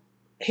is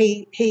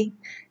he's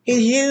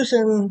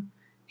using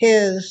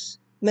his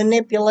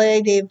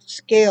manipulative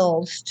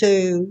skills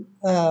to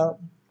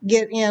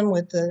get in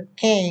with the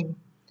king.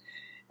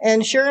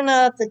 And sure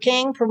enough, the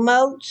king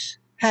promotes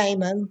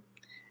Haman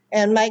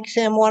and makes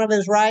him one of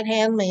his right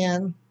hand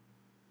men.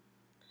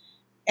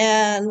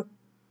 And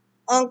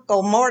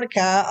Uncle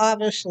Mordecai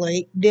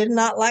obviously did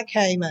not like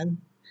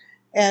Haman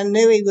and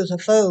knew he was a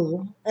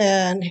fool,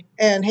 and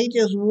he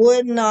just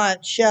would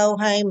not show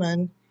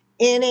Haman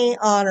any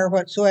honor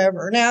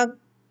whatsoever. Now,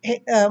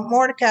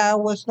 Mordecai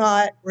was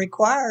not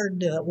required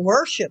to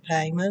worship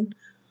Haman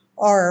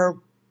or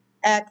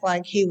act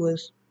like he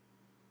was,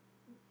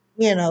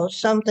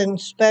 something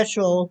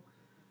special,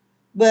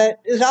 but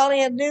all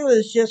he had to do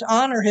is just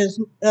honor his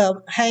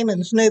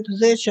Haman's new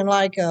position,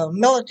 like a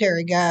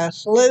military guy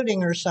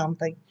saluting or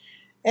something.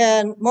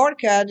 And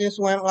Mordecai just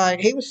went like,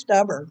 he was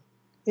stubborn.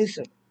 He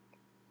said,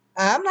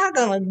 I'm not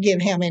going to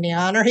give him any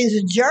honor. He's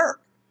a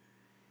jerk.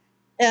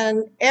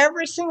 And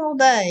every single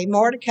day,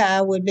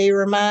 Mordecai would be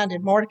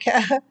reminded,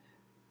 Mordecai,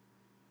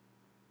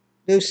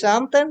 do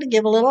something to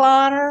give a little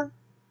honor.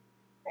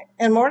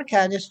 And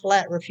Mordecai just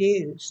flat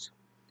refused.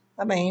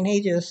 I mean,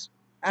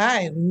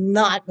 I am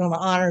not going to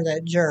honor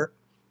that jerk.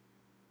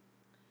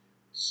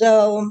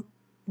 So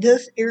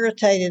this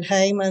irritated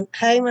Haman.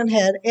 Haman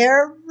had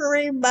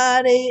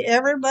everybody's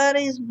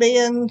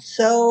being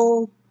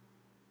so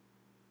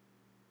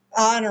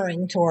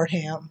honoring toward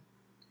him.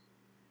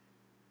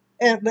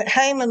 But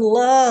Haman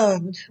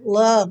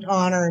loved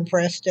honor and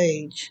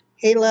prestige.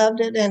 He loved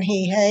it, and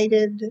he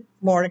hated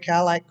Mordecai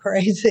like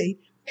crazy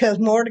because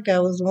Mordecai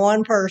was the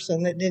one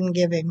person that didn't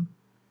give him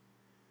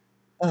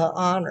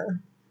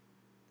honor.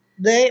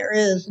 There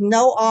is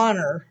no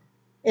honor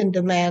in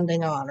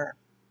demanding honor.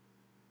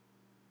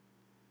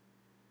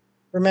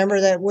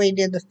 Remember that we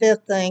did the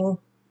fifth thing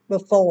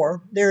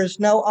before. There is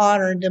no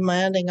honor in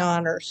demanding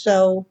honor.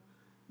 So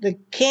the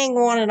king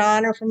wanted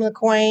honor from the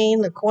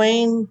queen. The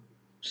queen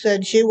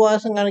said she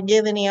wasn't going to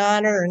give any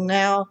honor, and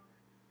now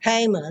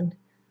Haman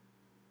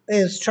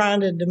is trying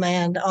to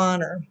demand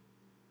honor.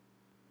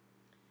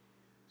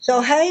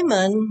 So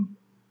Haman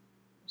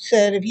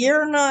said, if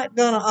you're not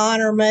going to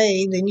honor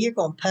me, then you're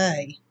going to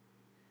pay.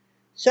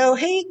 So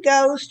he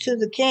goes to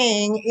the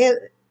king.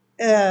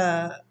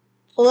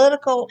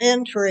 Political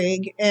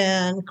intrigue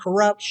and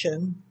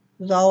corruption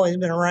has always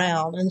been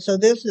around, and so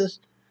this is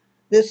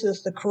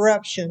the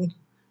corruption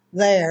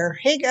there.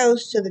 He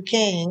goes to the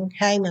king,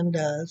 Haman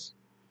does,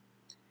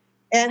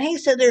 and he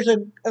said there's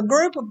a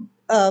group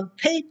of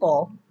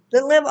people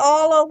that live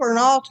all over in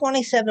all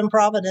 27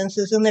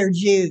 provinces, and they're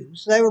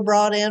Jews. They were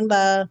brought in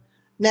by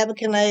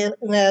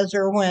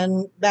Nebuchadnezzar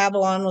when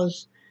Babylon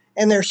was,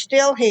 and they're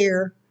still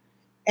here,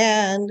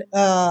 and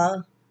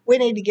we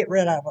need to get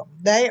rid of them.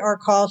 They are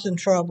causing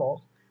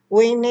trouble.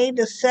 We need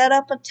to set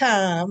up a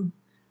time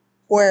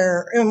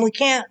where, and we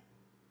can't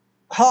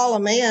haul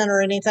them in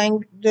or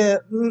anything,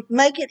 to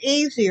make it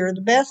easier.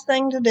 The best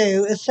thing to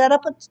do is set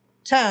up a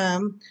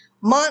time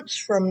months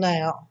from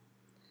now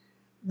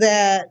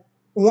that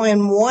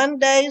when 1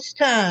 day's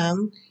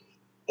time,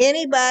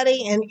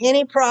 anybody in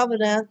any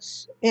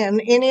province, in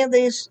any of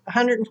these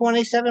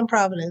 127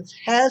 provinces,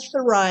 has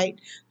the right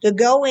to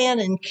go in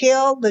and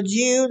kill the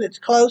Jew that's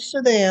close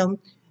to them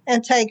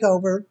and take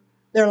over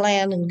their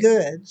land and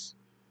goods.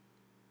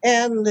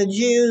 And the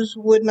Jews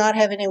would not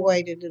have any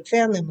way to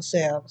defend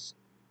themselves.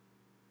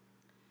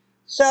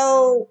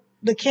 So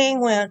the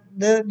king went,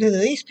 do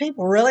these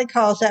people really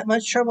cause that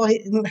much trouble?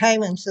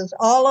 Haman says,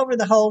 all over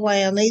the whole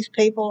land, these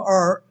people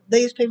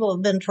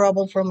have been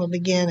trouble from the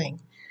beginning.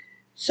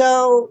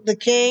 So the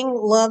king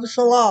loves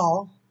the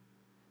law,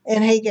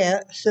 and he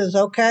says,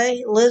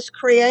 okay, let's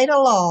create a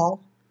law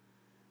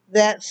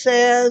that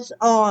says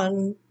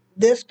on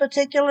this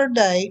particular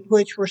date,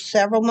 which we're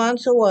several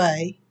months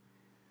away,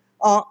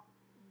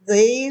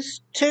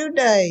 these 2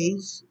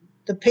 days,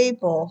 the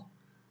people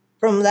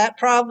from that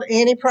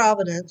any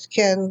province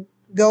can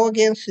go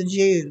against the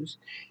Jews.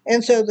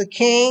 And so the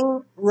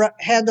king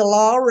had the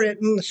law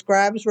written, the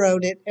scribes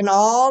wrote it in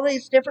all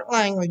these different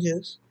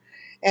languages,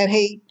 and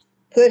he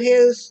put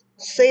his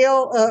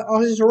seal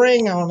on his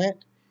ring on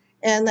it,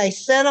 and they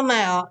sent them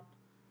out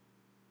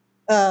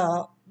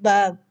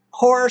by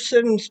horse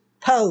and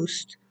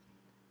post,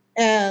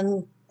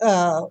 and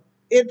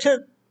it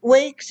took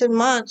weeks and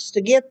months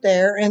to get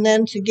there, and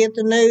then to get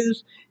the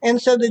news.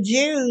 And so the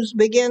Jews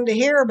began to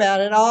hear about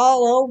it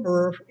all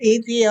over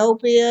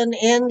Ethiopia and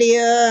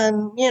India,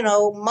 and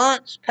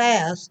months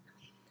passed,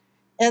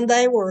 and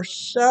they were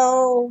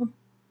so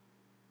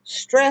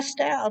stressed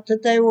out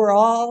that they were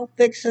all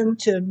fixing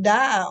to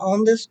die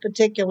on this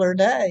particular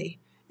day.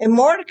 And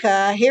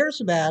Mordecai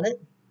hears about it.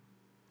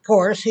 Of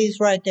course, he's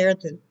right there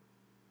at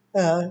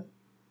the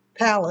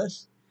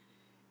palace.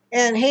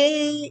 And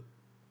he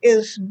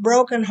is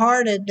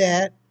brokenhearted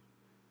that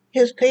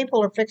his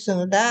people are fixing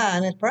to die,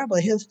 and it's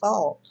probably his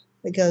fault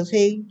because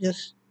he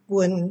just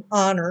wouldn't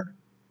honor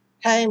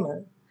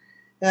Haman.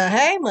 Now,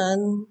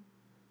 Haman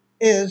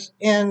is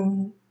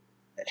in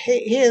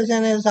he is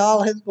in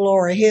all his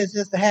glory. He is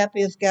just the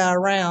happiest guy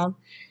around.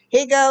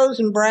 He goes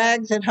and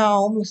brags at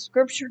home. The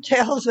scripture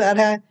tells about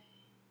how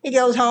he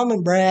goes home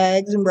and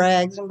brags and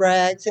brags and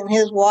brags, and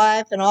his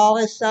wife and all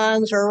his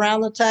sons are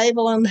around the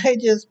table, and they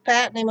just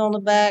patting him on the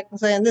back and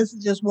saying, this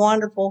is just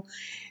wonderful.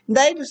 And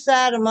they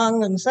decide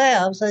among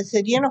themselves, they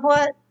said, you know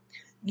what?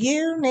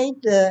 You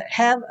need to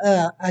have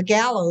a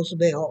gallows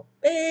built,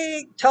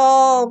 big,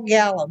 tall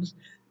gallows,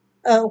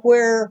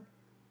 where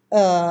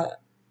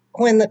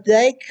when the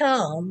day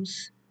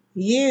comes,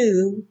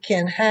 you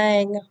can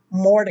hang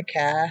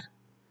Mordecai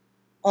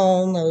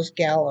on those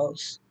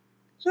gallows.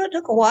 So it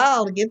took a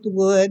while to get the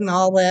wood and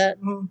all that,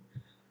 and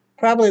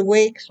probably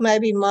weeks,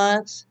 maybe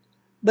months.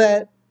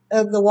 But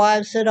the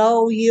wives said,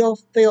 oh, you'll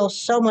feel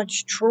so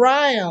much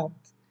triumph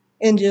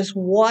in just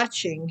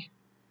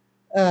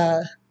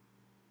uh,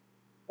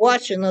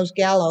 watching those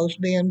gallows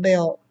being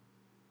built.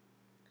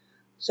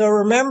 So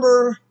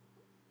remember,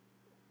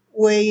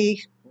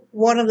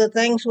 one of the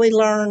things we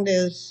learned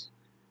is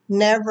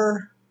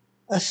never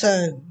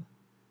assume.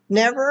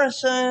 Never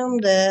assume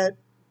that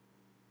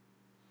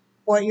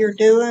what you're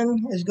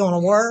doing is going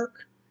to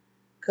work,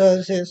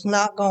 because it's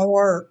not going to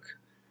work.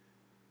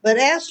 But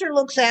Esther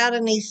looks out,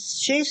 and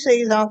she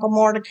sees Uncle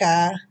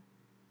Mordecai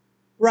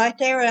right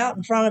there out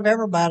in front of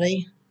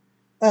everybody,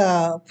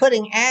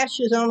 putting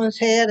ashes on his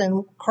head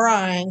and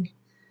crying,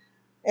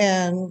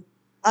 and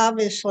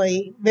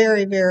obviously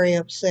very, very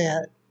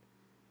upset.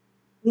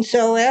 And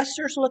so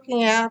Esther's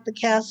looking out the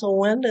castle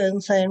window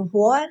and saying,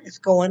 "What is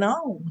going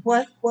on?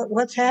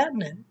 What's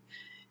happening?"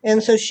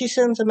 And so she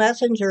sends a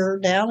messenger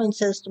down and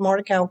says to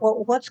Mordecai,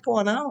 "What's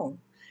going on?"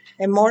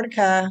 And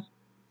Mordecai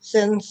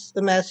sends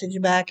the message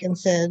back and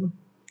said,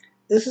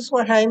 "This is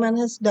what Haman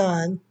has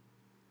done.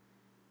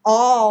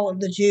 All of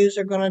the Jews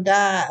are going to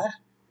die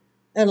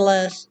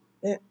unless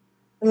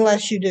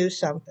unless you do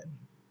something."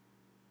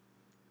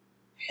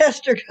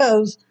 Esther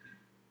goes,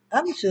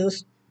 "I'm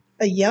just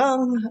a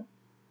young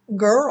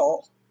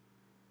girl.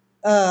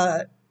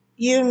 Uh,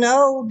 you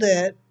know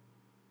that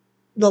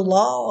the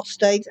law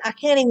states I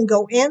can't even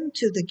go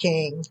into the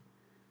king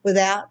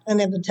without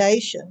an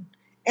invitation.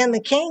 And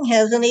the king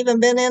hasn't even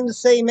been in to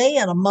see me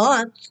in a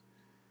month.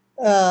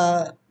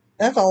 Uh,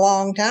 that's a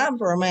long time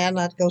for a man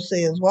not to go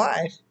see his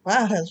wife.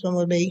 My husband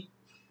would be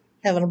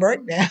having a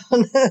breakdown.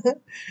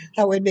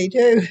 I would be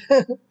too."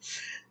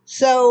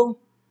 So,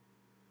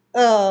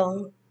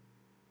 um,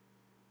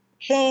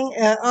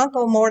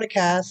 Uncle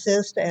Mordecai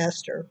says to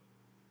Esther,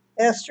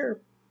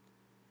 "Esther,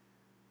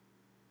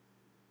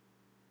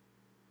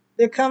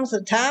 there comes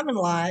a time in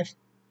life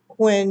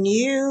when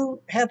you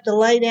have to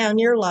lay down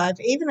your life,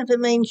 even if it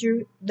means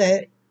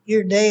that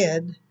you're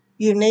dead.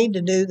 You need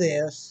to do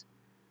this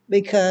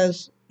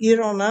because you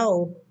don't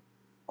know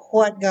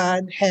what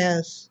God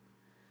has."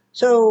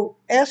 So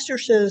Esther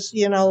says,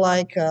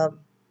 "I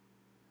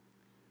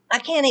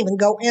can't even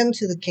go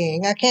into the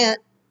king. I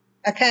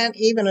can't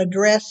even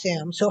address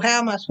him. So how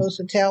am I supposed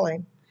to tell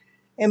him?"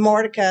 And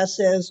Mordecai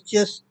says,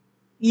 "Just,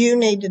 you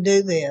need to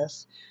do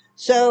this."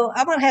 So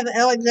I'm going to have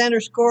Alexander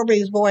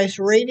Scorby's voice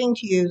reading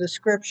to you the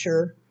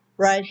scripture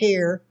right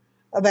here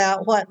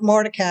about what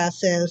Mordecai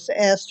says to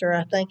Esther.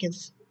 I think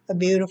it's a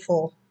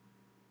beautiful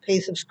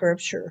piece of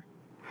scripture.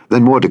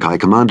 Then Mordecai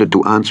commanded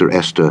to answer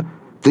Esther,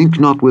 Think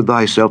not with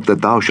thyself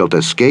that thou shalt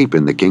escape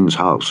in the king's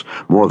house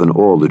more than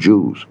all the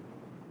Jews.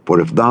 For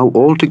if thou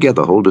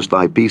altogether holdest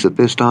thy peace at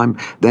this time,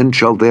 then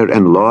shall their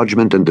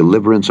enlargement and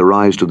deliverance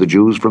arise to the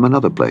Jews from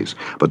another place.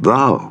 But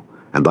thou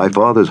and thy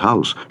father's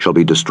house shall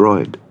be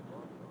destroyed.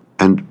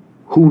 And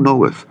who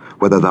knoweth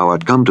whether thou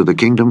art come to the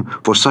kingdom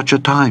for such a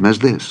time as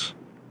this?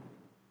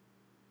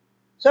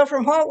 So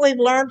from what we've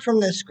learned from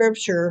this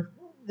scripture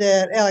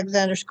that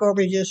Alexander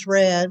Scorby just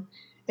read,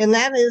 and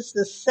that is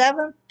the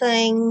seventh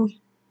thing,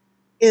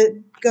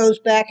 it goes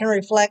back and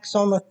reflects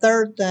on the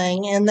third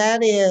thing, and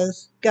that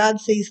is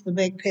God sees the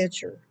big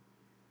picture.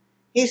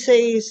 He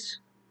sees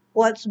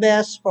what's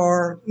best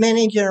for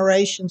many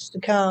generations to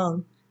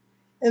come.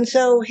 And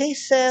so he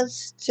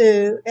says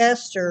to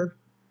Esther,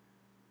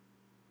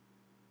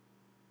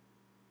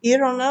 "You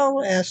don't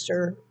know,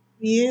 Esther.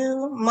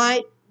 You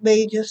might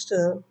be just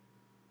a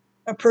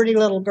pretty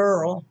little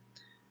girl,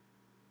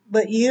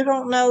 but you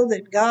don't know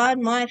that God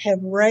might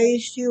have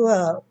raised you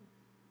up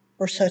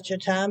for such a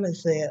time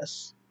as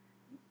this.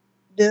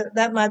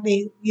 That might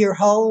be your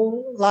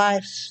whole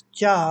life's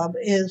job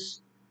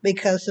is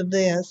because of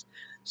this."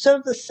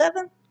 So the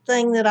seventh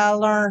thing that I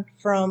learned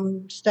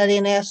from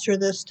studying Esther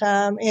this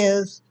time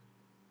is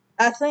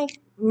I think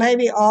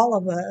maybe all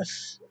of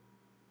us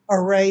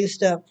are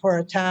raised up for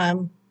a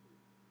time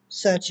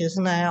such as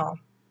now.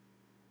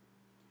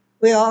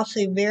 We all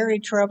see very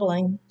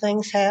troubling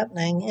things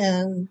happening,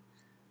 and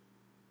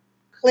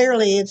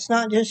clearly it's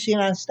not just the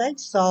United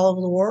States, it's all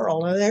over the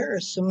world. There are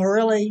some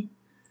really,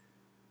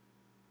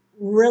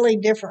 really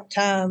different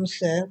times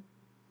that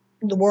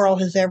the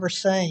world has ever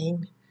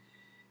seen.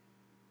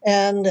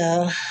 And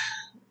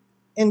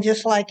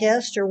just like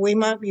Esther, we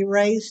might be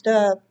raised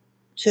up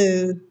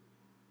to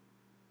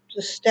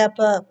step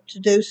up to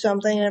do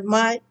something that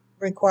might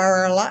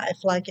require our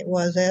life, like it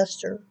was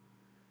Esther.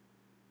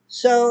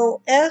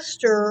 So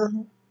Esther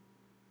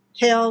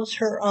tells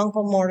her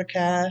uncle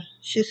Mordecai,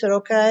 she said,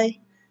 "Okay,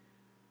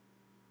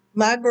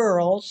 my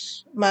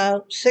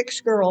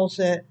 6 girls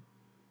that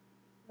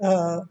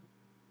uh,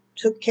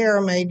 took care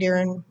of me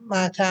during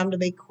my time to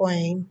be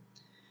queen,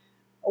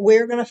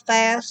 we're going to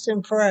fast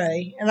and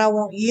pray. And I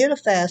want you to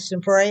fast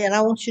and pray. And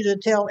I want you to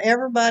tell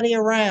everybody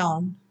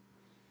around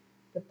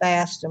to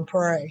fast and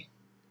pray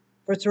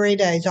for 3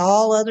 days.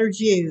 All other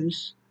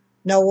Jews,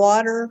 no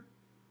water,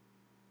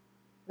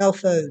 no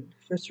food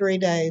for 3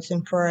 days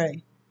and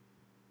pray."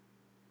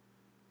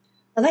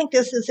 I think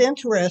this is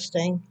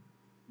interesting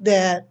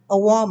that a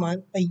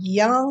woman, a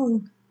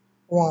young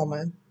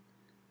woman,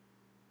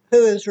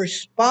 who is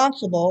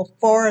responsible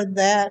for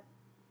that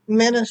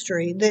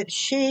ministry, that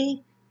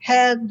she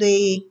had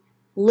the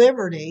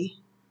liberty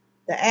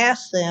to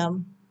ask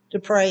them to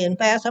pray and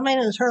fast. I mean,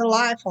 it was her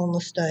life on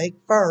the stake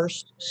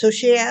first. So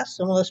she asked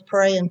them, "Let's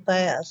pray and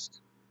fast."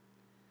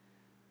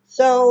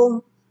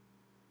 So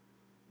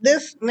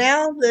this,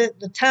 now that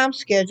the time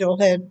schedule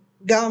had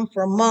gone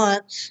from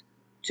months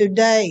to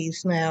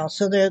days now.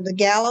 So the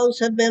gallows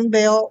have been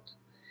built,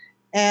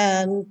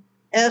 and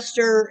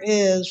Esther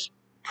is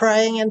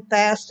praying and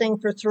fasting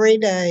for 3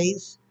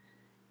 days.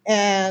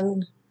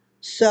 And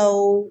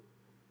so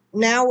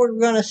now we're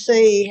going to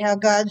see how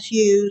God's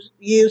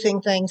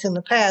using things in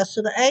the past.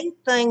 So the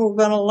eighth thing we're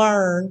going to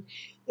learn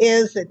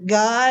is that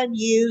God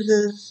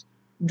uses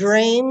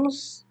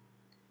dreams,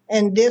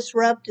 and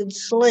disrupted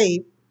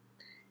sleep.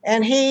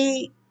 And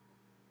he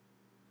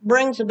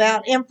brings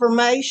about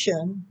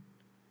information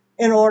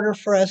in order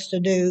for us to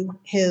do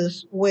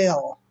his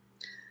will.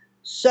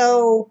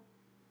 So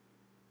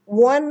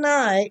one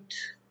night,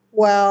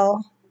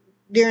 while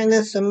during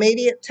this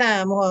immediate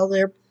time while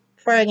they're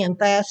praying and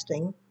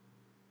fasting,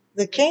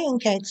 the king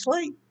can't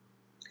sleep.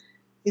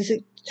 He's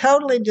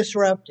totally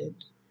disrupted.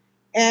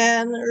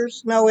 And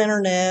there's no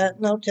internet,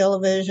 no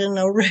television,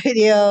 no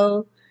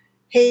radio.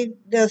 He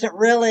doesn't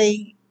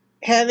really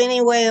have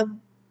any way of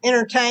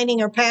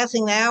entertaining or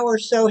passing the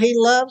hours, so he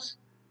loves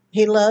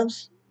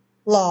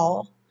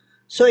law.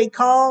 So he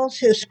calls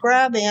his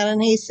scribe in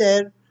and he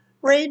said,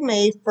 read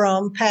me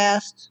from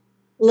past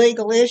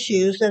legal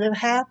issues that have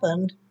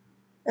happened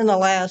in the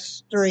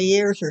last 3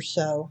 years or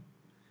so.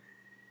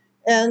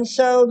 And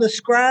so the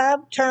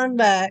scribe turned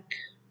back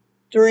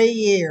 3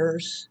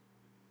 years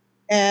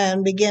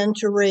and began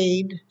to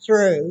read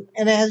through.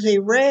 And as he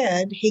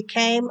read, he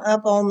came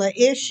up on the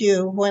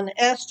issue when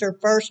Esther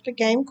first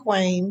became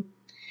queen,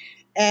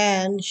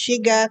 and she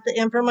got the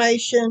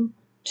information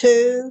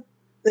to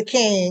the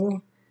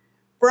king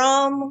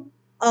from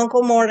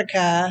Uncle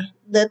Mordecai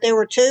that there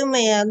were two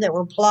men that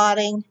were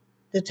plotting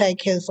to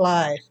take his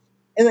life.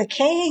 And the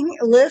king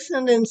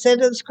listened and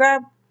said to the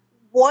scribe,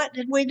 what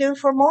did we do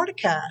for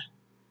Mordecai?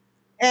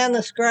 And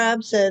the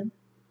scribe said,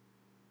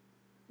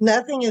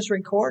 nothing is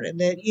recorded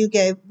that you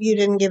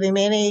didn't give him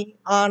any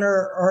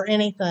honor or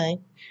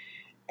anything.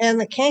 And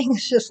the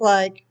king's just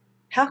like,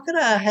 how could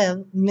I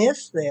have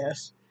missed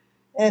this?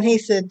 And he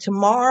said,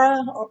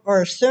 tomorrow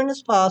or as soon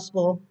as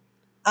possible,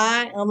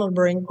 I am going to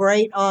bring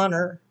great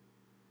honor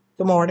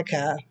to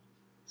Mordecai.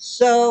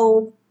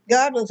 So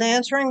God was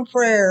answering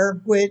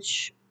prayer,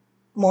 which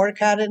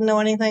Mordecai didn't know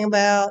anything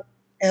about,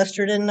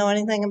 Esther didn't know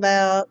anything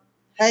about,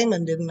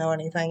 Haman didn't know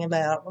anything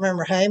about.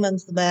 Remember,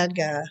 Haman's the bad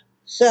guy.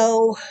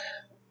 So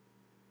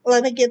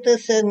let me get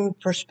this in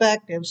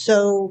perspective.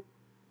 So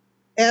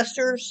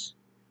Esther's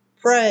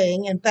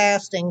praying and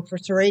fasting for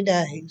 3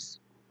 days.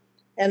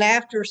 And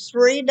after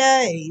 3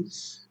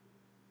 days,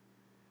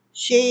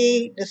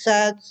 she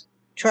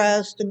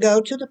tries to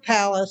go to the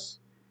palace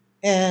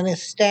and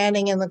is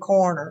standing in the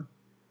corner.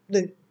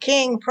 The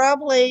king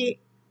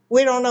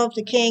we don't know if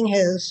the king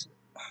has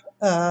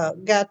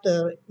got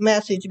the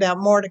message about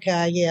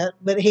Mordecai yet,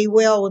 but he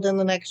will within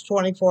the next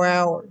 24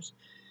 hours.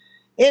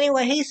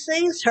 Anyway, he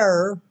sees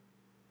her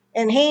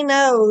and he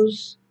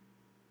knows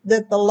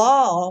that the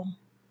law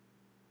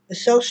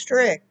is so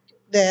strict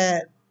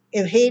that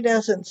if he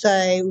doesn't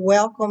say,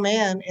 welcome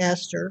in,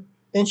 Esther,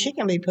 then she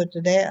can be put to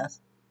death.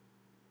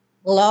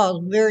 The law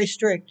is very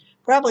strict.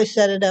 Probably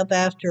set it up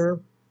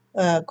after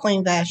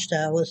Queen Vashti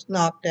was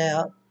knocked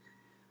out.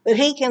 But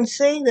he can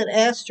see that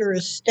Esther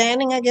is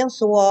standing against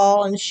the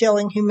wall and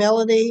showing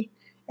humility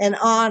and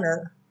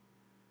honor.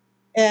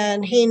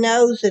 And he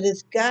knows that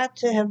it's got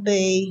to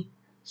be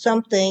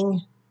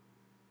something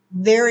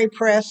very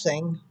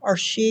pressing or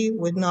she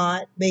would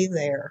not be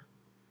there.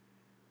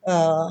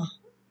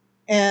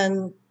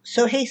 And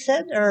so he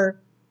said to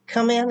her,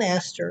 come in,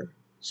 Esther,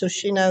 so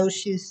she knows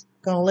she's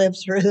going to live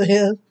through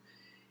this.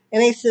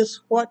 And he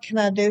says, what can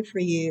I do for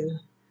you?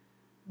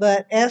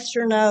 But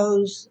Esther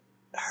knows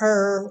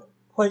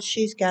what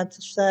she's got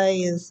to say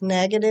is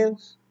negative,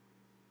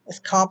 it's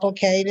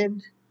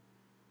complicated,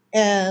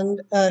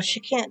 and she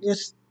can't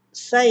just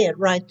say it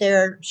right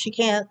there. She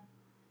can't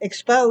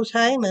expose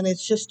Haman.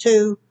 It's just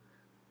too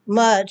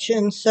much.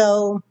 And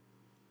so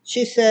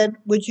she said,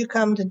 would you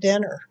come to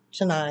dinner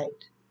tonight?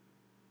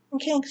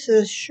 And King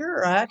says,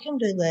 sure, I can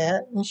do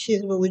that. And she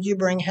said, well, would you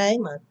bring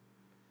Haman?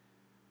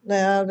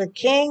 Now, the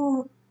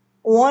king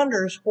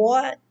wonders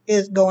what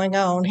is going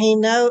on.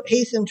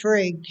 He's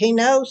intrigued. He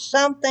knows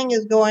something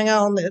is going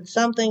on, that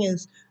something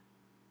is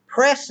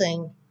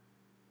pressing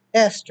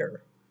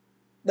Esther.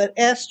 But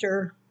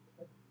Esther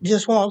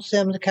just wants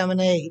them to come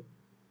and eat.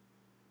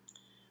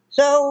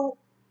 So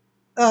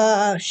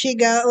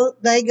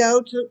they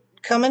go to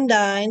come and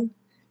dine,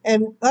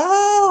 and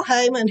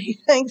Haman, he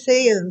thinks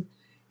he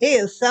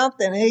is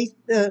something. He's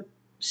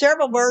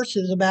several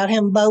verses about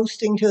him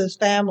boasting to his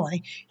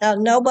family. Now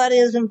nobody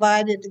is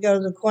invited to go to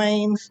the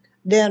queen's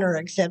dinner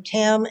except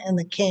him and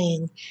the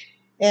king,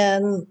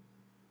 and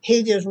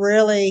he just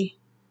really,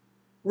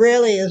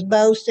 really is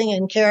boasting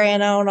and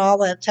carrying on all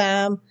that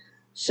time.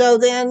 So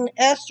then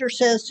Esther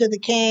says to the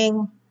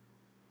king,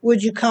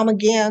 "Would you come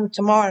again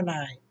tomorrow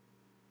night?"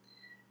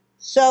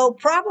 So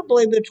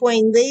probably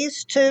between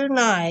these two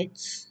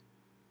nights,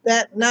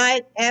 that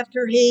night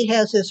after he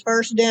has his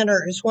first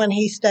dinner is when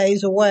he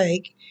stays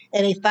awake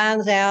and he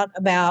finds out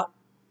about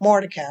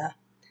Mordecai,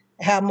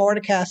 how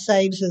Mordecai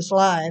saves his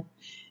life.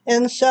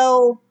 And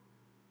so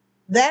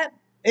that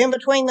in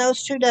between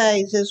those 2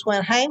 days is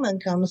when Haman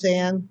comes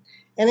in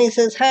and he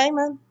says,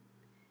 Haman,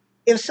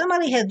 if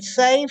somebody had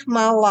saved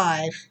my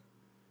life,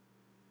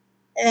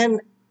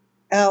 and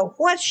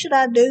what should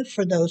I do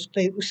for those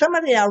people?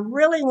 Somebody I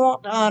really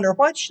want to honor,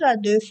 what should I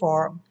do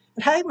for them?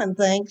 And Haman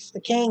thinks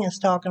the king is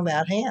talking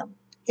about him.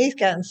 He's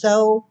gotten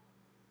so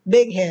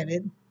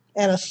big-headed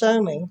and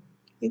assuming.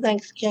 He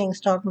thinks the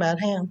king's talking about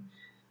him.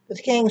 But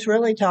the king's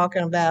really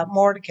talking about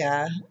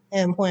Mordecai.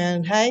 And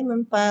when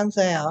Haman finds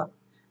out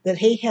that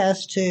he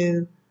has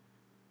to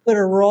put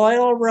a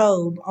royal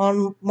robe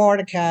on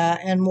Mordecai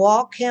and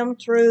walk him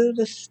through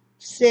the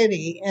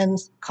city and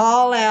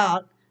call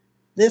out,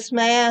 "This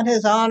man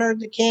has honored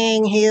the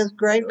king. He is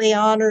greatly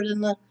honored."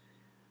 And the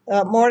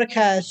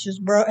Mordecai is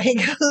just he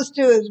goes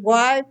to his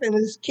wife and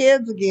his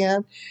kids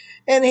again,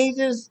 and he's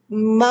just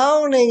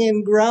moaning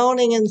and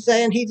groaning and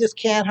saying he just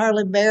can't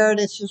hardly bear it.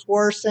 It's just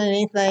worse than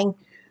anything.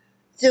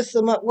 It's just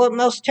the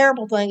most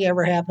terrible thing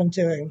ever happened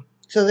to him.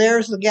 So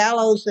there's the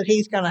gallows that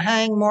he's going to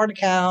hang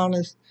Mordecai on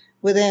is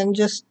within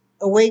just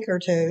a week or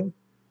two.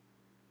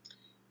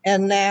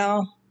 And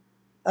now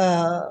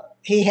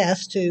he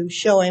has to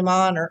show him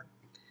honor.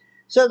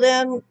 So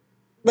then,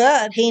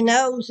 but he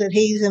knows that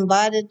he's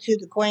invited to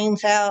the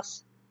queen's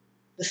house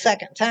the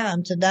second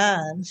time to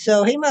dine.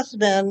 So he must have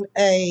been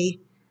he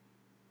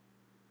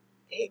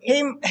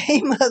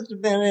must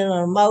have been in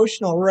an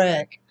emotional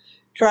wreck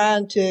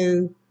trying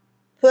to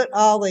put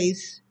all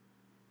these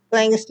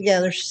things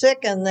together,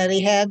 sickened that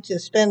he had to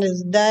spend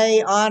his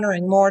day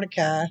honoring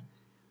Mordecai,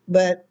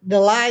 but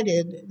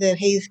delighted that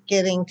he's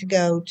getting to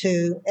go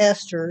to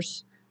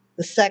Esther's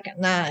the second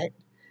night.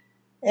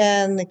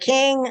 And the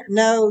king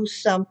knows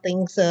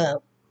something's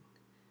up.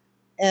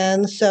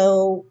 And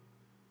so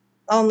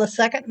on the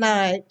second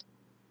night,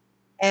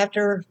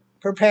 after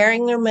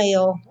preparing their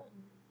meal,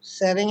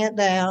 setting it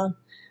down,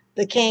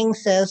 the king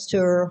says to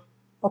her,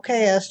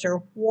 "Okay,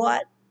 Esther,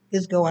 what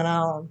is going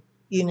on?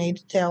 You need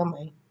to tell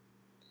me."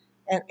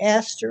 And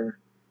Esther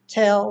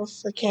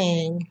tells the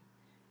king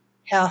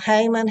how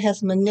Haman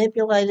has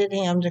manipulated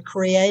him to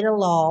create a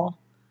law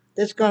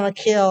that's going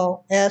to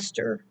kill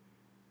Esther,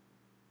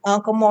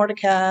 Uncle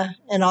Mordecai,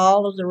 and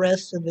all of the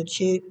rest of the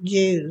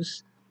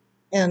Jews,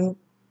 and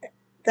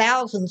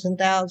thousands and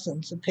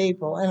thousands of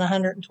people in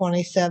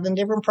 127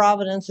 different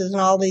provinces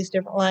and all these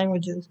different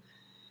languages.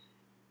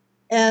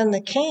 And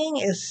the king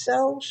is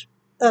so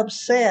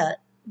upset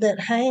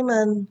that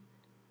Haman,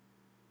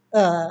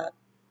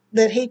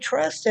 that he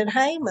trusted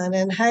Haman,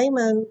 and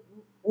Haman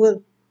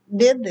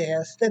did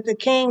this, that the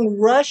king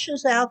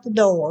rushes out the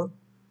door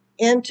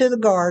into the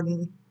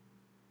garden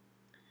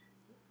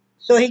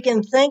so he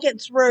can think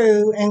it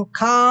through and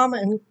calm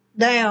and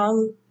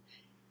down.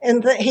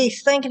 And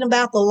he's thinking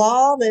about the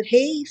law that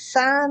he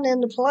signed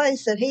into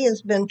place, that he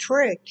has been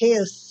tricked. He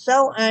is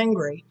so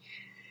angry.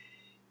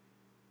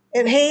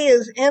 And he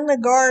is in the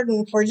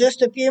garden for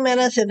just a few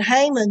minutes, and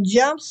Haman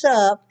jumps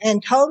up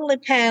and totally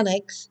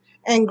panics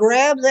and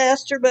grabs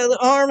Esther by the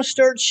arm,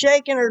 starts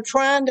shaking her,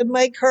 trying to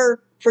make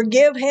her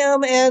forgive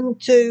him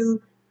and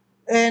to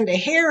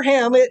hear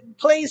him.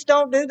 Please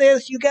don't do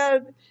this. You got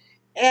to.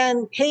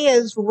 And he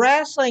is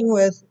wrestling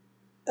with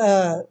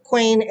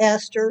Queen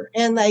Esther,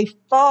 and they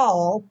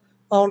fall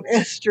on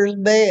Esther's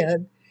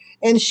bed.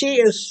 And she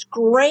is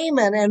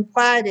screaming and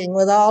fighting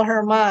with all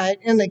her might,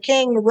 and the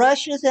king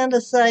rushes in to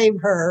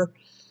save her.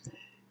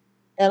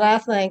 And I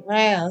think,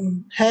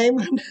 man,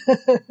 Haman,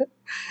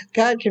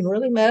 God can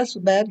really mess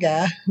with a bad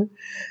guy.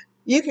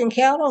 You can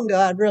count on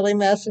God really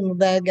messing with a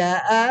bad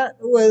guy. I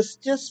was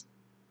just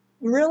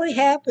really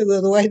happy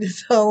with the way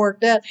this all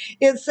worked out.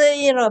 If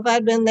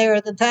I'd been there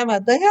at the time,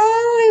 I'd think,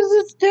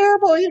 oh, it's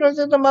terrible. It's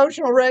an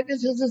emotional wreck.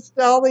 It's just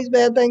all these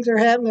bad things are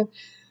happening.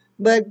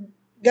 But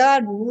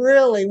God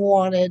really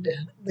wanted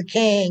the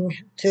king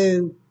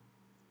to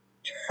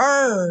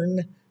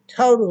turn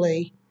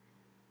totally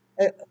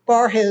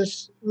for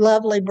his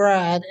lovely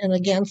bride and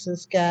against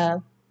this guy.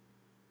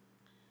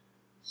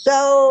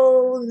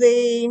 So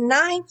the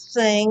ninth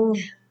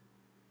thing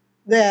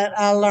that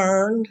I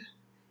learned,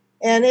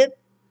 and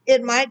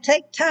it might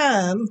take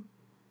time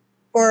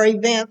for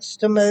events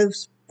to move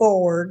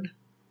forward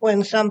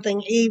when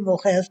something evil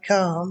has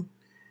come.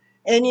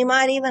 And you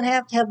might even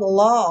have to have the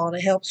law to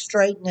help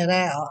straighten it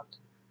out,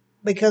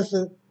 because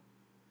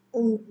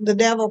the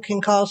devil can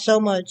cause so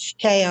much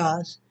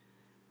chaos.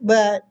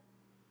 But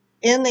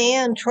in the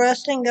end,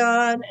 trusting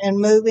God and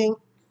moving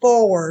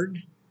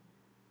forward,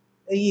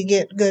 you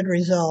get good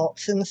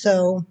results. And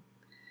so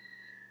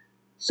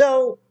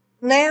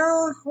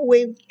now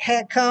we've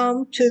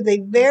come to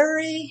the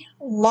very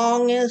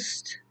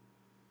longest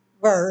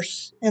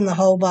verse in the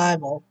whole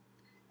Bible,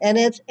 and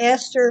it's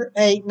Esther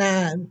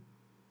 8:9.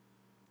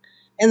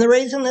 And the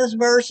reason this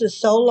verse is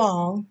so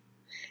long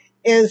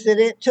is that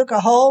it took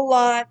a whole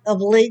lot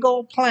of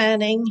legal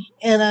planning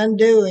and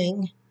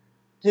undoing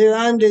to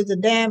undo the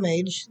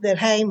damage that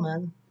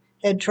Haman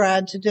had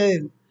tried to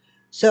do.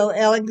 So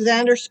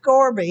Alexander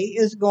Scorby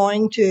is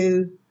going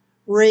to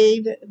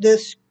read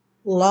this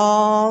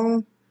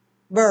long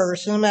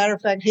verse. As a matter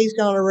of fact, he's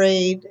going to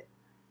read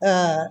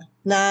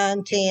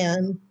 9,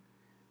 10,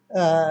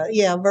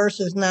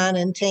 verses 9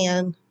 and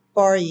 10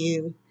 for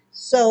you.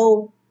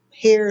 So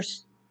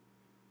here's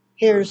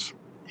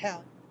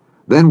how.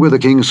 Then were the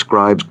king's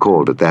scribes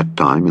called at that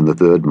time in the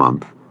 3rd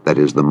month, that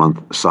is, the month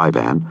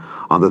Sivan,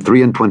 on the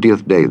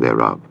 23rd day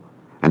thereof.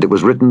 And it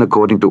was written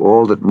according to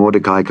all that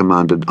Mordecai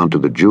commanded unto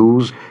the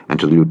Jews, and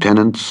to the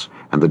lieutenants,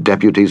 and the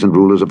deputies and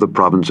rulers of the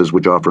provinces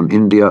which are from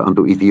India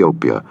unto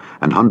Ethiopia,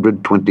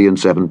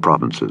 127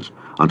 provinces,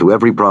 unto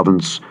every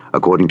province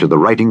according to the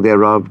writing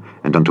thereof,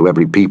 and unto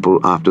every people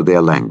after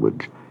their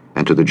language,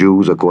 and to the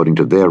Jews according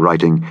to their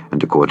writing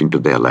and according to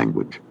their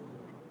language.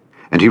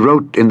 And he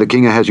wrote in the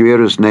king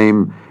Ahasuerus'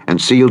 name,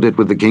 and sealed it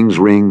with the king's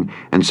ring,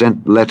 and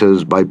sent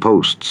letters by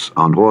posts,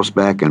 on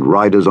horseback, and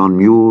riders on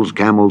mules,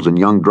 camels, and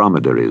young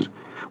dromedaries,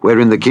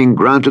 wherein the king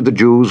granted the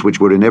Jews which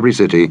were in every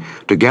city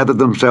to gather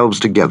themselves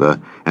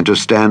together, and to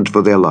stand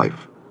for their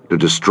life, to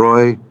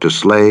destroy, to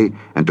slay,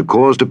 and to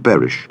cause to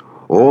perish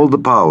all the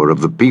power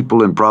of the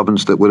people and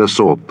province that would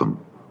assault them,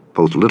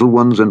 both little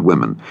ones and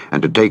women,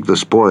 and to take the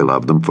spoil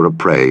of them for a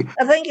prey.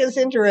 I think it's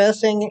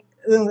interesting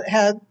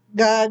how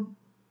God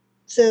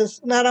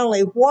says not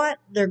only what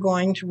they're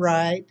going to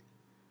write,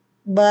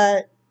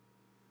 but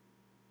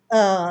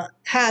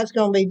how it's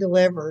going to be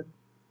delivered.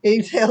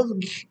 He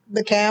tells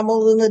the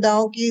camels and the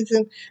donkeys,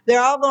 and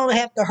they're all going to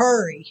have to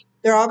hurry.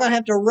 They're all going to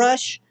have to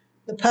rush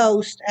the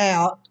post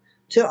out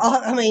to.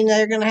 I mean,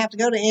 they're going to have to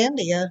go to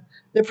India.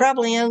 They're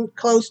probably in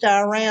close to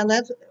Iran.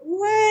 That's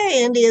way.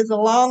 India is a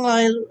long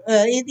way.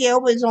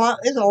 Ethiopia is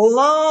a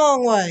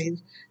long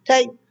ways.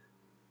 Take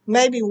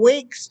maybe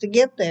weeks to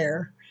get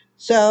there.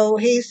 So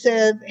he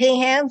said,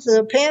 he hands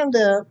the pen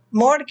to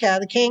Mordecai,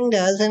 the king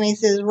does, and he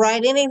says,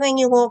 write anything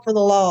you want for the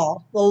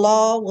law. The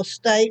law will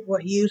state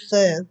what you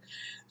said.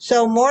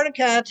 So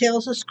Mordecai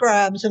tells the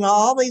scribes, and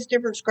all these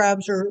different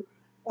scribes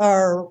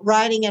are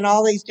writing in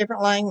all these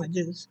different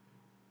languages.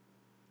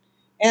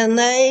 And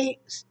they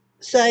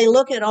say,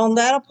 look, on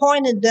that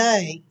appointed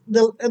day,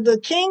 the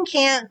king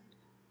can't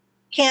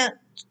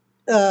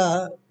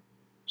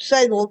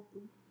say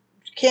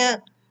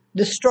can't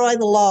destroy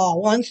the law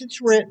once it's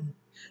written.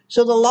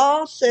 So the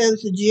law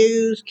says the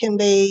Jews can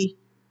be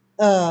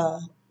they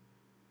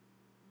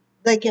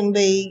can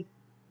be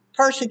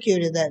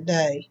persecuted that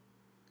day.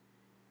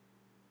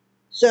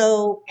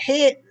 So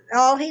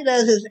all he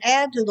does is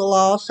add to the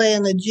law,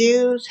 saying the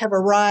Jews have a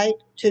right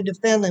to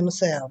defend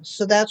themselves.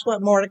 So that's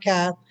what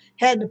Mordecai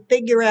had to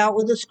figure out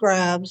with the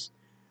scribes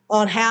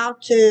on how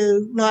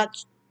to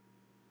not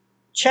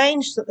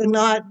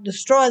not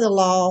destroy the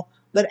law,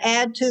 but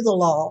add to the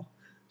law.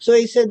 So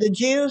he said the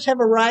Jews have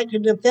a right to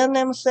defend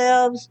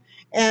themselves,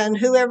 and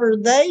whoever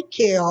they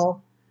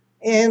kill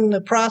in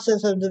the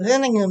process of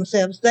defending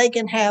themselves, they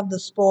can have the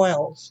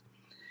spoils.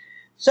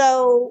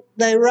 So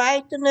they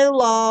write the new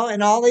law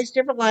in all these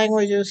different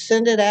languages,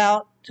 send it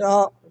out to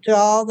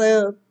all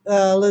the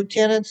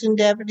lieutenants and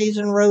deputies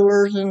and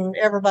rulers and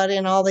everybody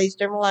in all these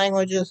different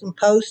languages, and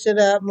post it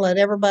up and let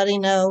everybody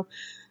know.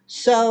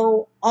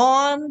 So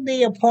on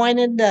the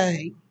appointed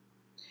day,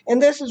 and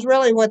this is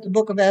really what the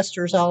book of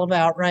Esther is all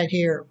about right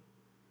here.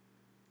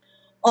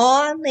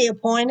 On the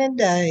appointed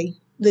day,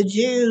 the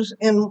Jews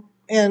in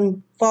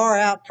far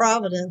out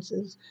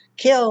provinces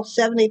kill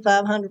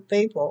 7,500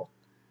 people.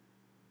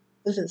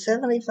 Was it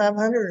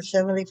 7,500 or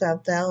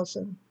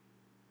 75,000?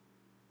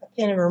 I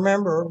can't even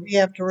remember. You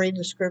have to read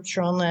the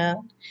scripture on that.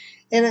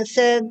 And it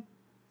said,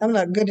 I'm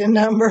not good in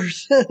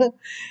numbers. It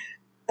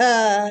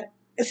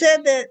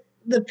said that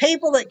the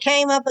people that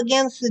came up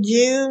against the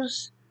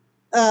Jews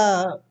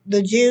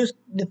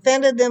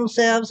defended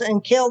themselves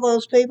and killed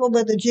those people,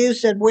 but the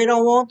Jews said, we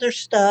don't want their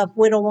stuff.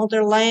 We don't want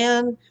their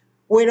land.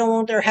 We don't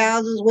want their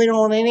houses. We don't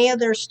want any of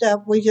their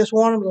stuff. We just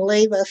want them to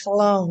leave us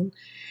alone.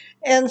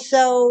 And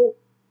so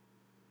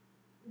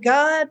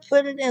God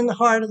put it in the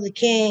heart of the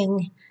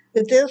king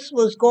that this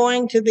was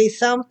going to be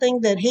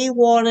something that he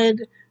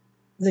wanted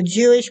the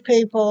Jewish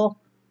people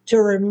to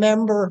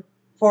remember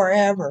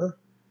forever.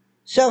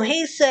 So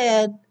he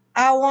said,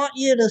 I want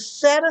you to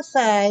set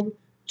aside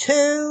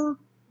 2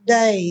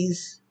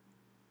 days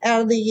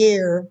out of the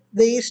year,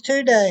 these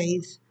 2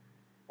 days,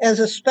 as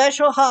a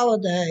special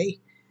holiday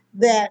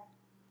that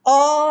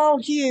all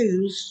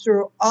Jews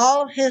through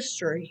all of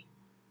history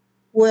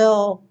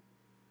will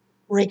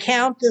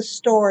recount this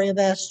story of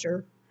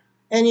Esther.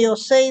 And you'll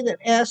see that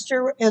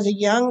Esther, as a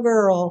young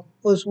girl,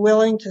 was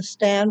willing to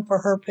stand for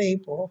her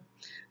people.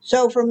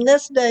 So from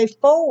this day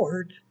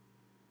forward,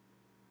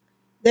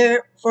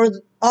 for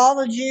all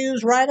the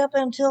Jews right up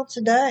until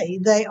today,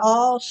 they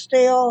all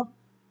still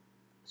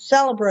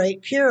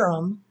celebrate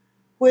Purim,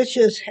 which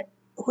is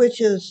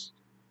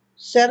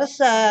set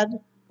aside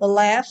the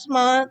last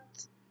month,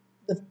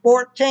 the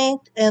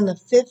 14th and the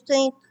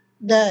 15th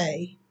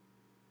day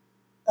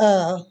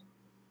of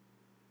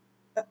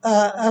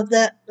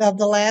the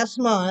last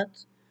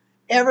month.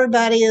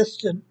 Everybody is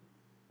to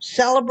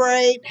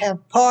celebrate,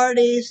 have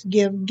parties,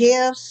 give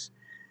gifts.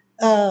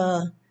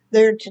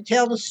 They're to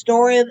tell the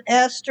story of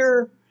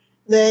Esther.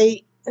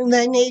 They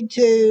need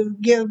to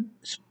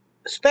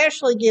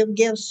especially give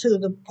gifts to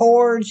the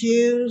poor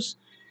Jews,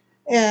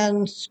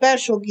 and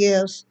special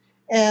gifts.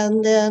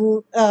 And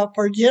then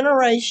for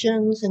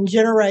generations and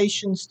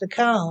generations to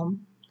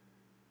come,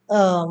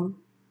 they're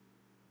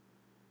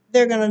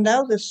going to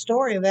know the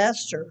story of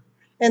Esther,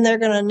 and they're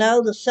going to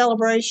know the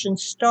celebration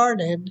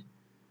started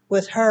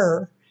with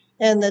her,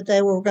 and that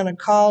they were going to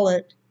call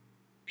it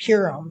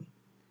Purim.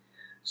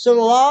 So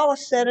the law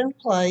was set in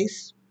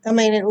place,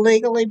 it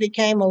legally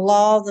became a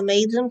law of the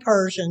Medes and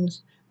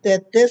Persians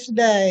that this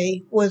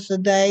day was the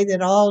day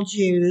that all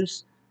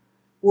Jews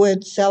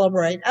would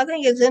celebrate. I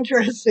think it's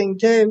interesting,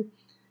 too.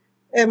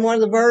 In one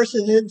of the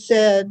verses, it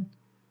said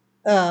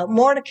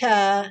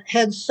Mordecai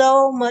had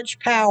so much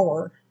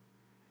power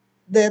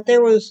that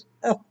there was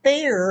a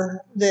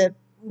fear that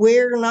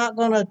we're not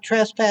going to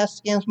trespass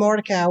against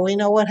Mordecai. We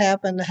know what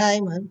happened to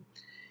Haman.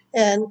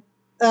 And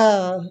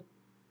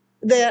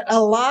that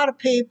a lot of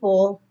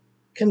people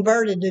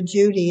converted to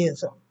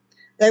Judaism.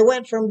 They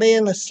went from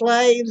being the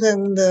slaves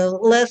and the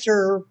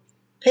lesser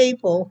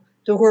people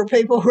to where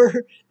people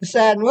were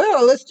deciding,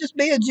 well, let's just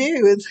be a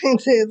Jew. It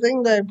seems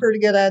like a pretty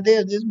good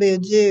idea, just be a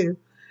Jew.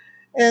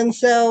 And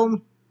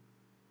so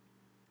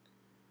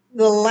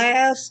the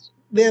last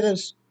bit of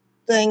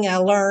thing I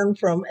learned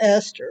from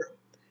Esther,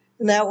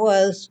 and that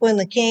was when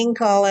the king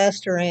called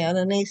Esther in,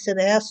 and he said,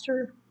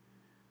 Esther,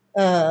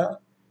 uh,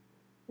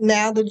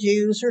 now the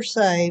Jews are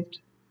saved,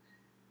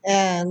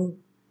 and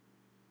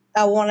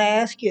I want to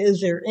ask you,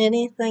 is there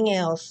anything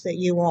else that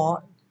you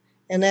want?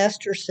 And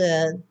Esther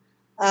said,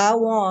 I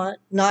want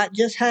not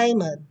just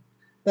Haman,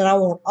 but I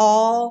want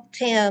all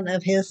 10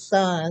 of his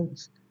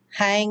sons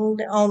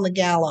hanged on the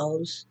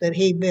gallows that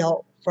he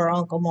built for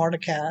Uncle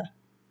Mordecai.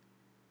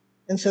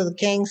 And so the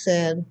king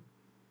said,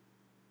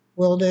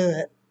 we'll do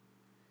it.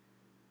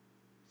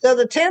 So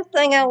the 10th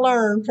thing I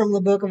learned from the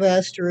book of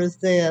Esther is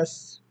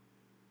this: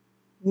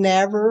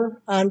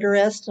 never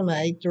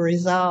underestimate the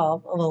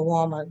resolve of a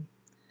woman.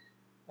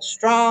 A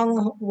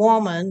strong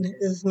woman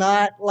is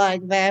not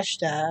like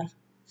Vashti,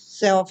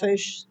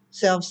 selfish,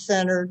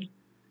 self-centered,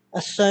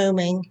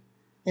 assuming,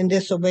 and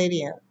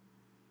disobedient.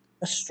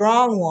 A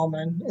strong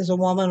woman is a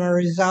woman of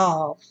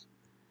resolve.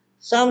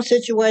 Some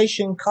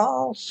situation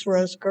calls for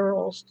us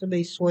girls to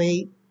be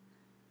sweet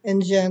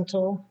and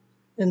gentle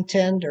and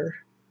tender,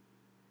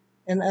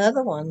 and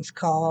other ones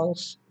call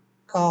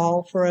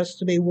for us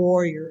to be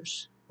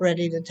warriors,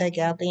 ready to take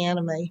out the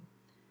enemy.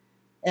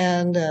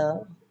 And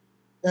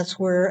that's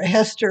where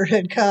Esther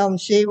had come.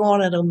 She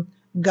wanted them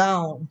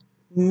gone,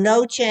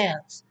 no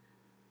chance.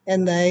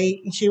 And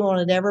she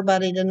wanted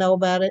everybody to know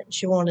about it.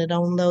 She wanted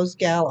on those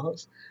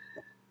gallows.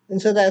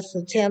 And so that's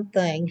the 10th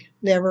thing.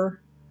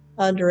 Never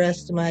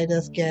underestimate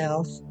us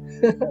gals.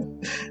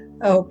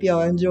 I hope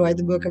y'all enjoyed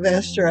the book of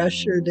Esther. I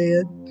sure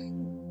did.